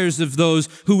requires of those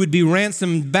who would be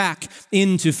ransomed back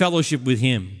into fellowship with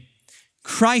him.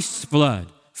 Christ's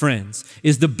blood, friends,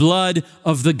 is the blood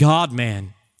of the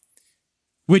God-man,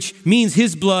 which means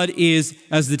his blood is,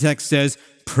 as the text says,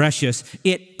 precious.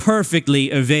 It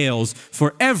perfectly avails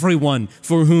for everyone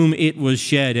for whom it was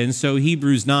shed. And so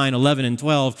Hebrews 9:11 and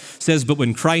 12 says, but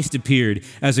when Christ appeared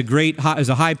as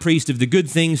a high priest of the good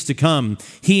things to come,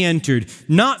 he entered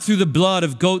not through the blood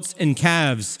of goats and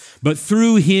calves, but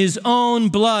through his own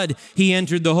blood he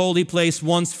entered the holy place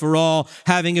once for all,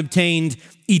 having obtained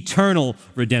eternal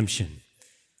redemption.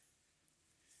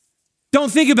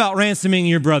 Don't think about ransoming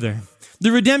your brother.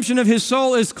 The redemption of his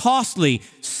soul is costly.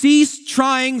 Cease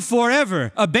trying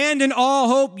forever. Abandon all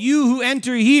hope, you who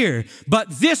enter here.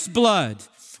 But this blood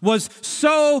was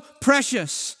so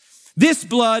precious. This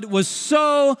blood was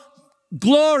so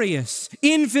glorious,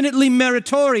 infinitely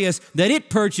meritorious, that it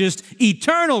purchased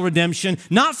eternal redemption,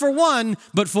 not for one,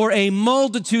 but for a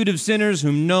multitude of sinners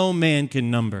whom no man can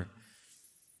number.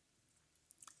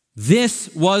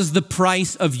 This was the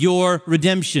price of your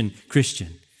redemption,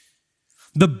 Christian.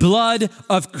 The blood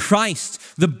of Christ,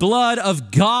 the blood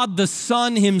of God the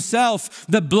Son himself,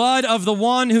 the blood of the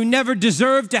one who never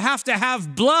deserved to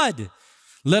have blood,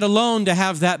 let alone to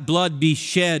have that blood be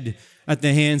shed at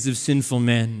the hands of sinful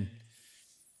men.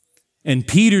 And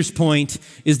Peter's point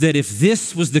is that if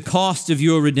this was the cost of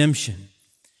your redemption,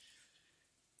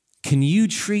 can you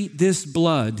treat this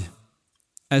blood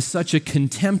as such a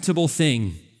contemptible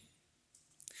thing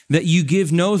that you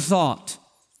give no thought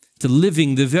to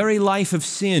living the very life of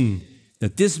sin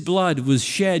that this blood was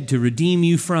shed to redeem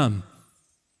you from?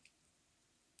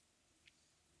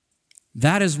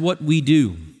 That is what we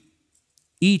do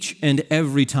each and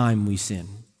every time we sin.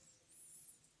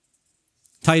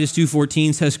 Titus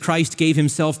 2:14 says, Christ gave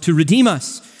himself to redeem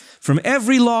us from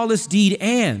every lawless deed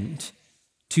and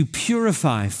to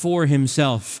purify for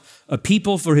himself a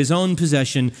people for his own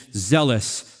possession,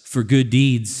 zealous for good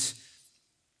deeds.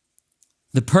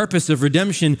 The purpose of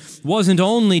redemption wasn't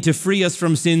only to free us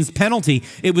from sin's penalty,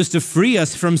 it was to free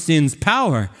us from sin's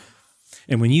power.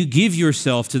 And when you give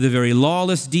yourself to the very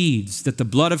lawless deeds that the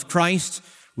blood of Christ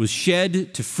was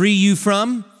shed to free you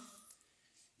from,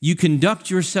 you conduct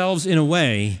yourselves in a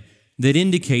way that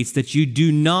indicates that you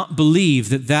do not believe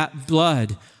that that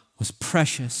blood was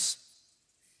precious.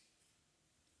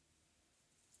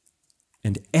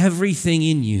 And everything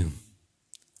in you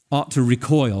ought to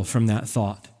recoil from that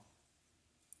thought.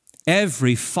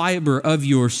 Every fiber of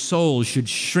your soul should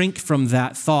shrink from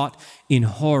that thought in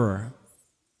horror.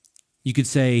 You could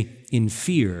say in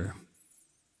fear.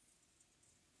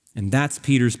 And that's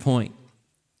Peter's point.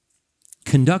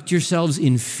 Conduct yourselves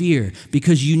in fear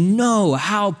because you know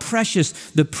how precious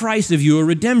the price of your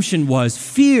redemption was.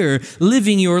 Fear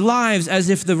living your lives as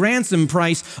if the ransom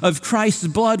price of Christ's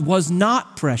blood was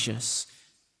not precious.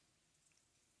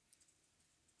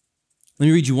 Let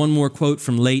me read you one more quote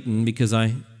from Leighton because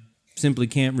I simply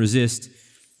can't resist.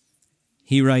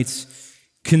 He writes,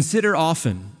 Consider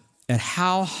often at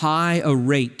how high a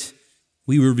rate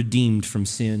we were redeemed from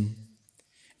sin,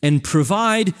 and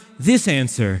provide this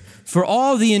answer for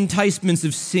all the enticements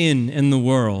of sin in the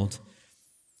world.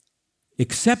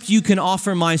 Except you can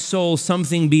offer my soul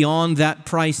something beyond that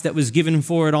price that was given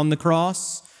for it on the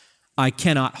cross, I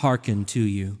cannot hearken to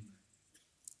you.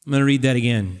 I'm going to read that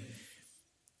again.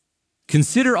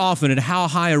 Consider often at how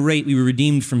high a rate we were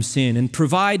redeemed from sin, and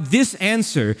provide this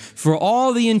answer for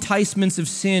all the enticements of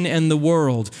sin and the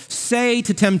world. Say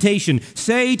to temptation,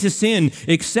 say to sin,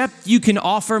 except you can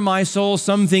offer my soul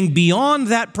something beyond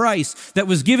that price that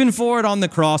was given for it on the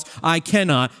cross, I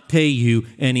cannot pay you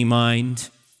any mind.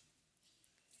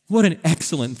 What an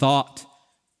excellent thought.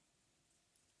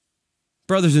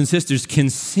 Brothers and sisters, can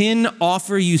sin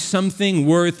offer you something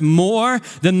worth more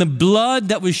than the blood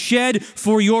that was shed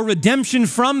for your redemption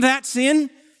from that sin?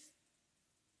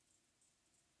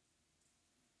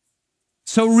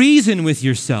 So reason with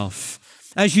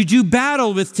yourself as you do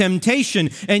battle with temptation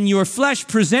and your flesh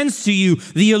presents to you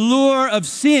the allure of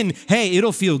sin. Hey,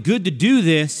 it'll feel good to do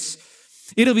this.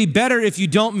 It'll be better if you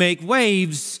don't make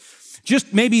waves.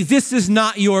 Just maybe this is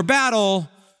not your battle.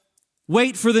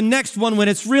 Wait for the next one when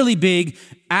it's really big.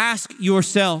 Ask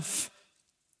yourself,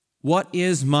 what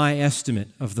is my estimate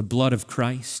of the blood of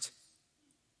Christ?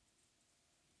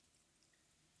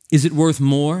 Is it worth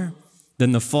more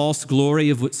than the false glory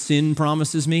of what sin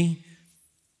promises me?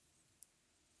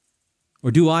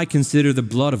 Or do I consider the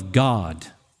blood of God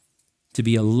to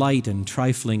be a light and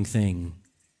trifling thing?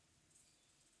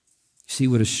 See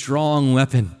what a strong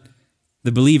weapon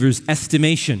the believer's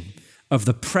estimation of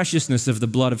the preciousness of the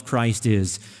blood of Christ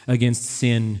is against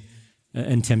sin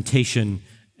and temptation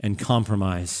and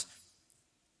compromise.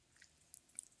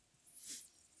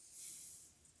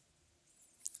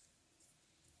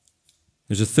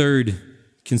 There's a third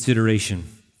consideration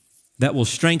that will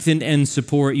strengthen and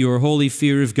support your holy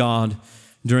fear of God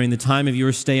during the time of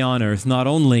your stay on earth. Not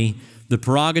only the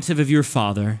prerogative of your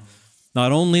Father,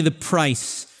 not only the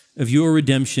price of your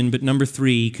redemption, but number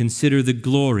three, consider the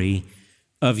glory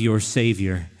of your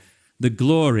Savior. The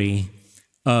glory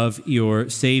of your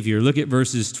Savior. Look at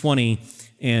verses 20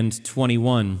 and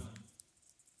 21.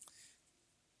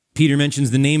 Peter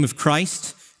mentions the name of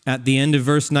Christ at the end of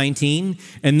verse 19,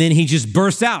 and then he just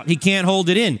bursts out. He can't hold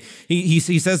it in. He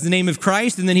says the name of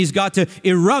Christ, and then he's got to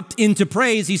erupt into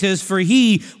praise. He says, for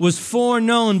he was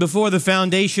foreknown before the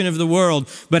foundation of the world,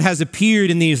 but has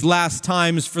appeared in these last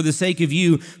times for the sake of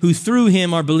you, who through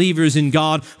him are believers in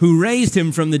God, who raised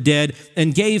him from the dead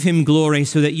and gave him glory,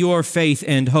 so that your faith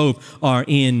and hope are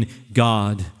in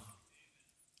God.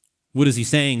 What is he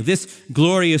saying? This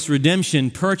glorious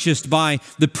redemption purchased by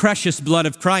the precious blood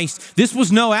of Christ, this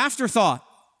was no afterthought.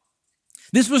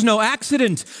 This was no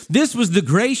accident. This was the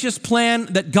gracious plan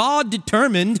that God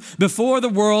determined before the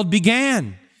world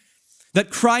began. That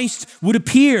Christ would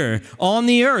appear on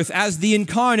the earth as the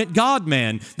incarnate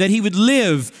God-man, that he would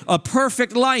live a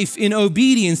perfect life in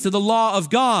obedience to the law of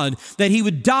God, that he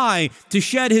would die to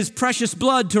shed his precious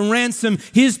blood to ransom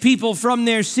his people from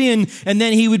their sin, and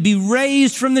then he would be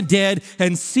raised from the dead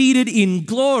and seated in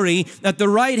glory at the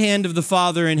right hand of the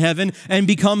Father in heaven and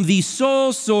become the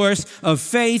sole source of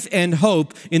faith and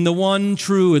hope in the one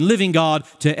true and living God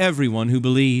to everyone who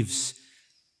believes.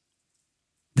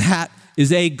 That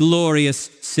is a glorious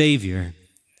Savior.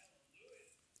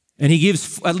 And he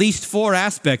gives at least four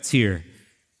aspects here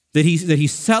that he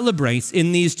celebrates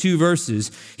in these two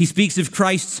verses. He speaks of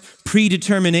Christ's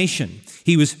predetermination.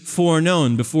 He was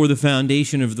foreknown before the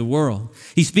foundation of the world.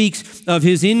 He speaks of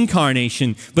his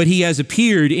incarnation, but he has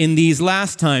appeared in these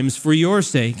last times for your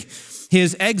sake.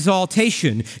 His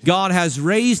exaltation, God has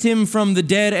raised him from the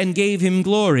dead and gave him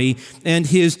glory, and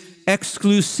his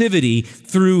exclusivity,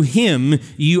 through him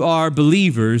you are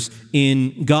believers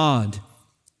in God.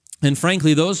 And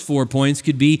frankly, those 4 points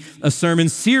could be a sermon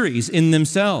series in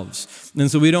themselves. And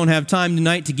so we don't have time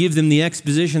tonight to give them the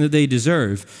exposition that they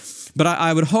deserve. But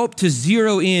I would hope to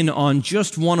zero in on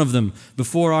just one of them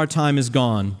before our time is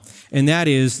gone. And that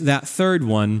is that third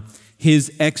one,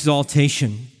 his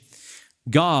exaltation.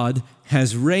 God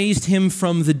has raised him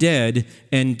from the dead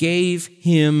and gave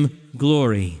him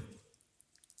glory.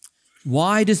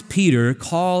 Why does Peter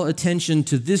call attention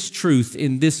to this truth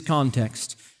in this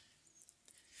context?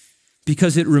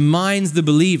 Because it reminds the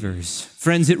believers,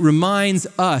 friends, it reminds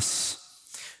us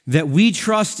that we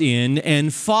trust in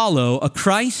and follow a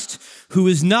Christ who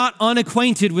is not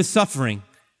unacquainted with suffering.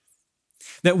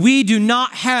 That we do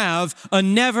not have a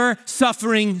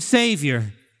never-suffering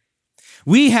Savior.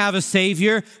 We have a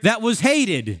Savior that was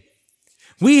hated.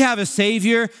 We have a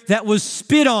Savior that was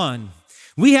spit on.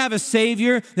 We have a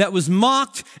Savior that was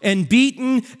mocked and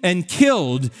beaten and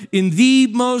killed in the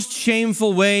most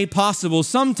shameful way possible.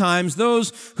 Sometimes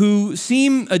those who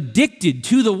seem addicted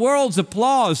to the world's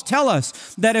applause tell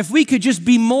us that if we could just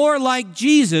be more like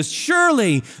Jesus,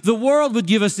 surely the world would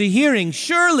give us a hearing.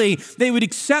 Surely they would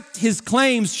accept his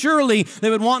claims. Surely they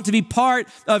would want to be part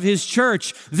of his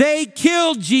church. They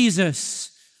killed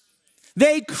Jesus.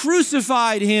 They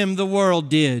crucified him, the world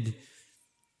did.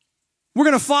 We're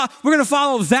going to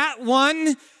follow that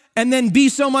one and then be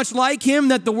so much like him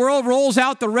that the world rolls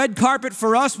out the red carpet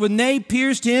for us when they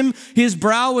pierced him, his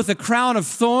brow with a crown of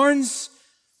thorns,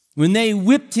 when they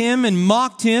whipped him and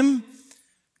mocked him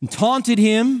and taunted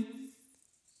him.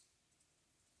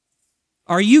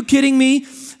 Are you kidding me?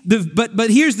 But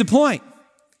here's the point.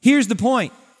 Here's the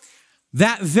point.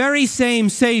 That very same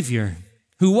Savior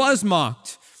who was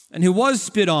mocked and who was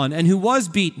spit on and who was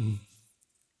beaten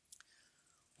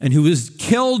and who was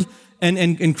killed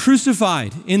and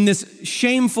crucified in this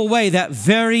shameful way, that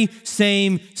very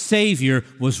same Savior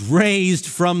was raised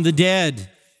from the dead.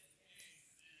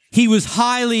 He was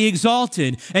highly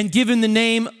exalted and given the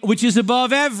name which is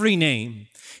above every name.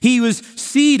 He was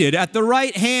seated at the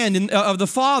right hand of the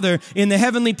Father in the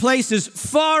heavenly places,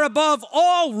 far above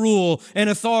all rule and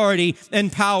authority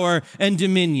and power and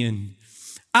dominion.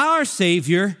 Our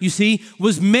Savior, you see,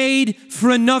 was made for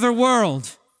another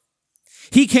world.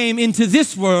 He came into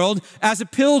this world as a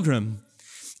pilgrim,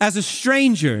 as a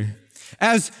stranger,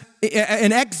 as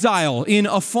an exile in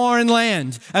a foreign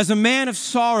land, as a man of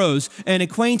sorrows and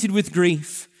acquainted with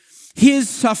grief. His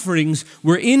sufferings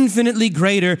were infinitely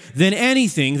greater than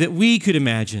anything that we could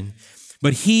imagine.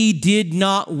 But he did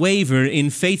not waver in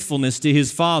faithfulness to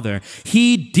his Father.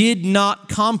 He did not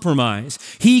compromise.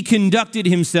 He conducted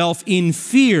himself in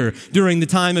fear during the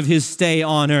time of his stay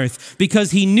on earth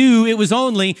because he knew it was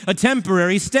only a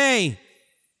temporary stay.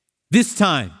 This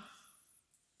time,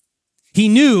 he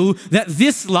knew that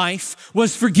this life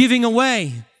was for giving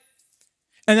away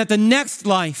and that the next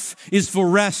life is for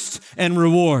rest and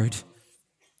reward.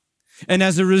 And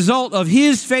as a result of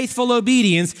his faithful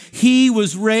obedience, he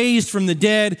was raised from the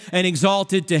dead and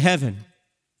exalted to heaven.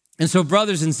 And so,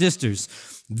 brothers and sisters,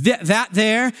 that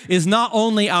there is not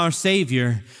only our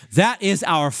Savior, that is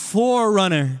our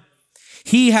forerunner.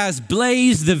 He has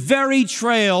blazed the very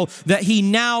trail that he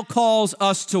now calls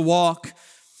us to walk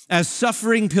as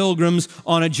suffering pilgrims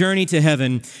on a journey to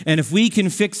heaven. And if we can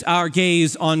fix our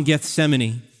gaze on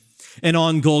Gethsemane and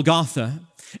on Golgotha,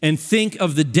 and think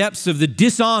of the depths of the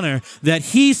dishonor that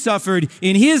he suffered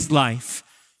in his life.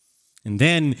 And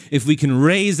then if we can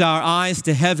raise our eyes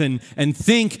to heaven and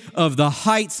think of the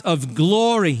heights of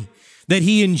glory that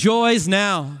he enjoys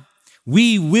now,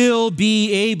 we will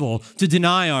be able to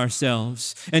deny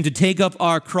ourselves and to take up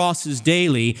our crosses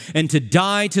daily and to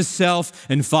die to self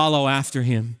and follow after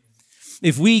him.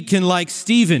 If we can, like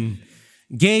Stephen,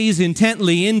 gaze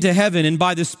intently into heaven and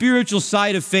by the spiritual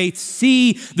sight of faith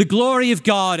see the glory of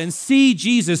God and see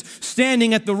Jesus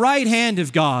standing at the right hand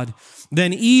of God,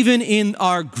 then even in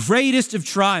our greatest of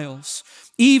trials,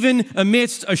 even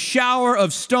amidst a shower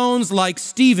of stones like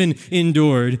Stephen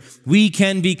endured, we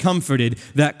can be comforted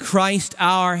that Christ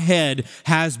our head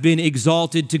has been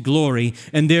exalted to glory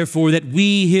and therefore that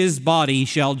we, his body,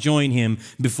 shall join him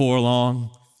before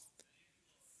long.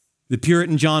 The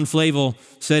Puritan John Flavel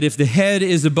said, if the head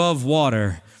is above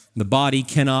water, the body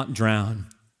cannot drown.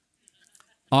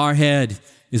 Our head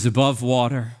is above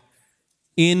water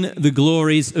in the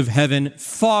glories of heaven,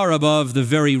 far above the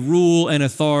very rule and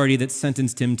authority that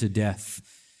sentenced him to death.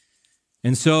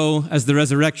 And so, as the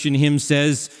resurrection hymn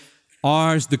says,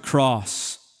 ours the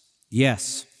cross,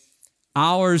 yes.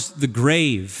 Ours the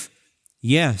grave,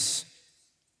 yes.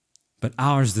 But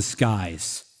ours the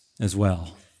skies as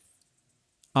well.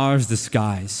 Ours the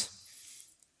skies.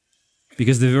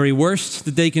 Because the very worst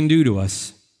that they can do to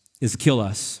us is kill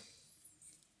us.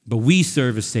 But we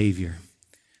serve a Savior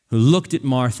who looked at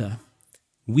Martha,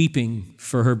 weeping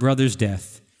for her brother's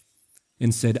death,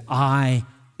 and said, I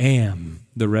am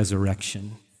the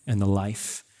resurrection and the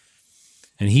life.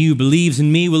 And he who believes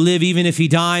in me will live even if he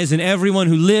dies, and everyone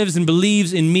who lives and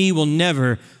believes in me will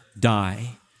never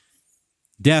die.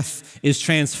 Death is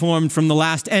transformed from the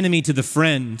last enemy to the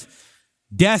friend.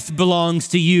 Death belongs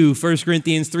to you, 1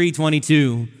 Corinthians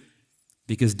 3:22,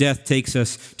 because death takes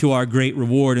us to our great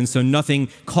reward. And so nothing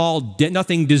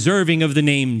deserving of the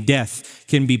name death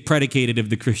can be predicated of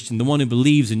the Christian. The one who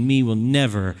believes in me will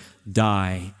never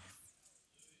die.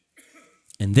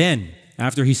 And then,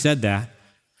 after he said that,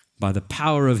 by the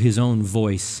power of his own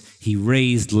voice, he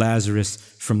raised Lazarus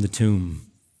from the tomb.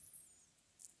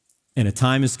 And a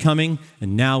time is coming,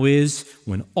 and now is,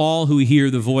 when all who hear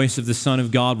the voice of the Son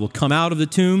of God will come out of the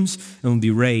tombs and will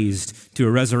be raised to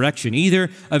a resurrection, either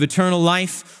of eternal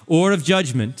life or of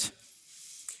judgment.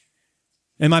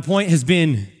 And my point has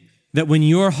been that when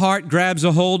your heart grabs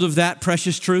a hold of that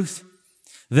precious truth,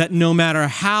 that no matter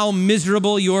how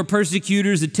miserable your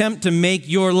persecutors attempt to make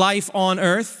your life on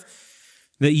earth,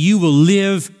 that you will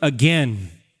live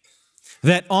again.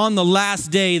 That on the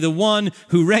last day, the one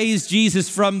who raised Jesus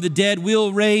from the dead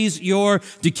will raise your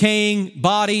decaying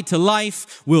body to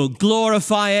life, will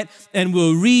glorify it, and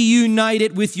will reunite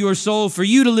it with your soul for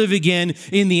you to live again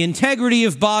in the integrity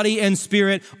of body and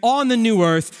spirit on the new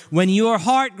earth. When your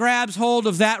heart grabs hold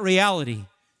of that reality,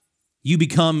 you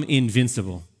become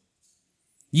invincible.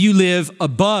 You live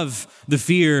above the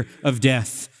fear of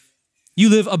death. You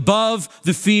live above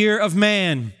the fear of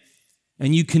man.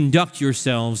 And you conduct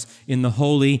yourselves in the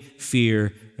holy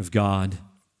fear of God.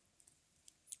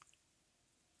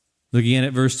 Look again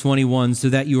at verse 21, so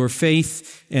that your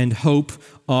faith and hope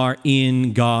are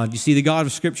in God. You see, the God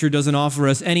of Scripture doesn't offer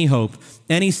us any hope,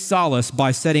 any solace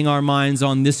by setting our minds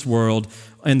on this world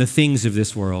and the things of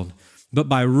this world, but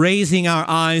by raising our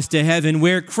eyes to heaven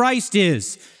where Christ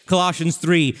is. Colossians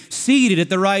 3, seated at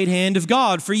the right hand of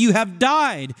God, for you have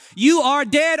died. You are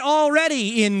dead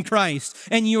already in Christ,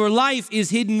 and your life is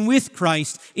hidden with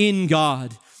Christ in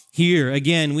God. Here,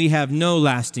 again, we have no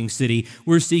lasting city.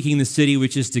 We're seeking the city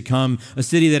which is to come, a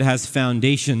city that has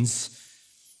foundations.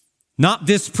 Not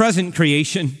this present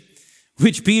creation,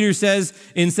 which Peter says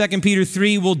in 2 Peter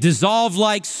 3 will dissolve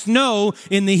like snow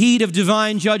in the heat of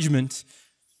divine judgment.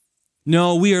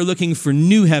 No, we are looking for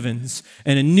new heavens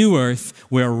and a new earth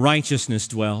where righteousness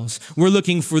dwells. We're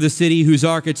looking for the city whose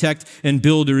architect and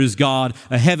builder is God,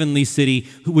 a heavenly city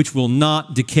which will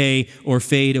not decay or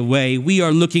fade away. We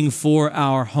are looking for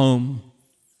our home,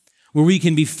 where we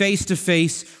can be face to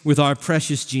face with our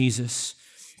precious Jesus,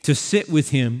 to sit with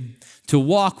him, to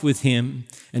walk with him,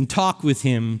 and talk with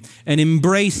him, and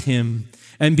embrace him,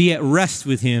 and be at rest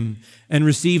with him, and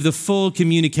receive the full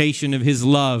communication of his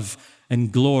love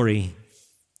and glory.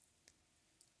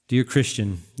 Dear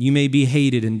Christian, you may be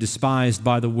hated and despised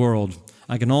by the world.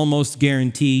 I can almost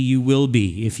guarantee you will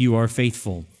be if you are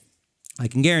faithful. I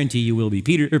can guarantee you will be.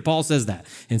 Paul says that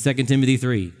in 2 Timothy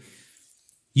 3.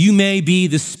 You may be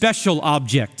the special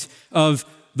object of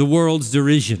the world's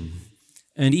derision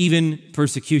and even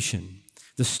persecution.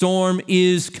 The storm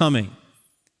is coming,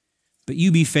 but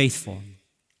you be faithful.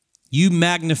 You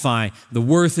magnify the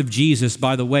worth of Jesus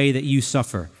by the way that you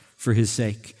suffer for his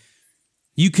sake.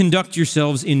 You conduct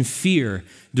yourselves in fear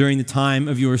during the time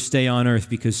of your stay on earth,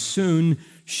 because soon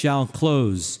shall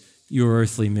close your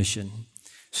earthly mission.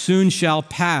 Soon shall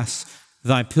pass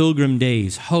thy pilgrim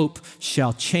days. Hope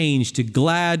shall change to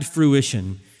glad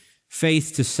fruition,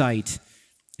 faith to sight,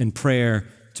 and prayer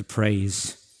to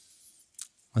praise.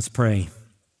 Let's pray.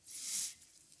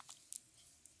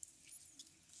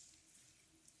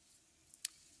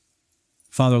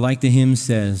 Father, like the hymn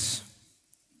says,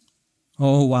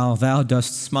 oh, while thou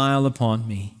dost smile upon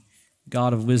me,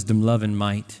 God of wisdom, love, and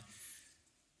might,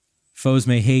 foes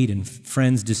may hate and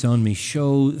friends disown me.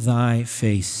 Show thy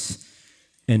face,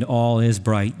 and all is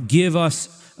bright. Give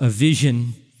us a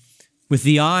vision with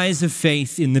the eyes of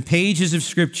faith in the pages of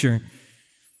Scripture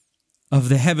of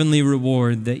the heavenly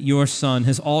reward that your Son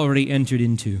has already entered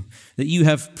into, that you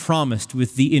have promised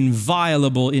with the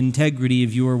inviolable integrity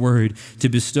of your word to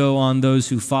bestow on those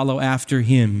who follow after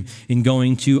him in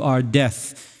going to our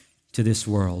death to this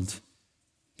world,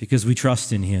 because we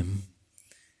trust in him.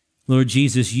 Lord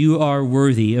Jesus, you are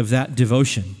worthy of that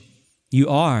devotion. You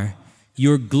are.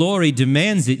 Your glory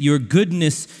demands it. Your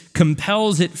goodness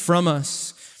compels it from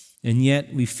us. And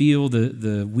yet we feel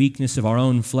the weakness of our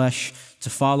own flesh to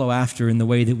follow after in the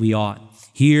way that we ought.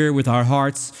 Here, with our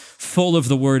hearts full of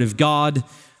the word of God,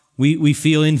 we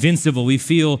feel invincible. We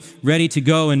feel ready to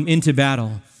go and into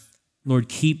battle. Lord,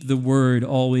 keep the word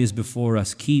always before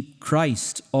us. Keep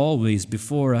Christ always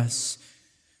before us,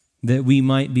 that we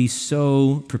might be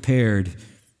so prepared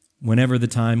whenever the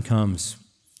time comes.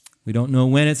 We don't know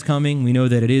when it's coming. We know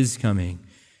that it is coming.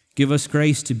 Give us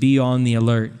grace to be on the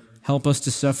alert. Help us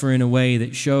to suffer in a way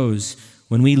that shows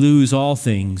when we lose all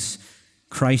things,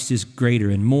 Christ is greater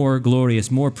and more glorious,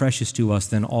 more precious to us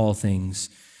than all things.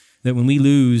 That when we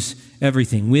lose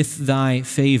everything, with thy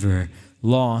favor,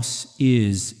 loss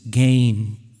is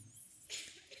gain.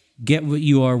 Get what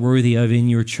you are worthy of in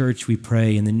your church, we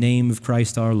pray, in the name of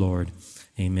Christ our Lord.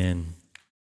 Amen.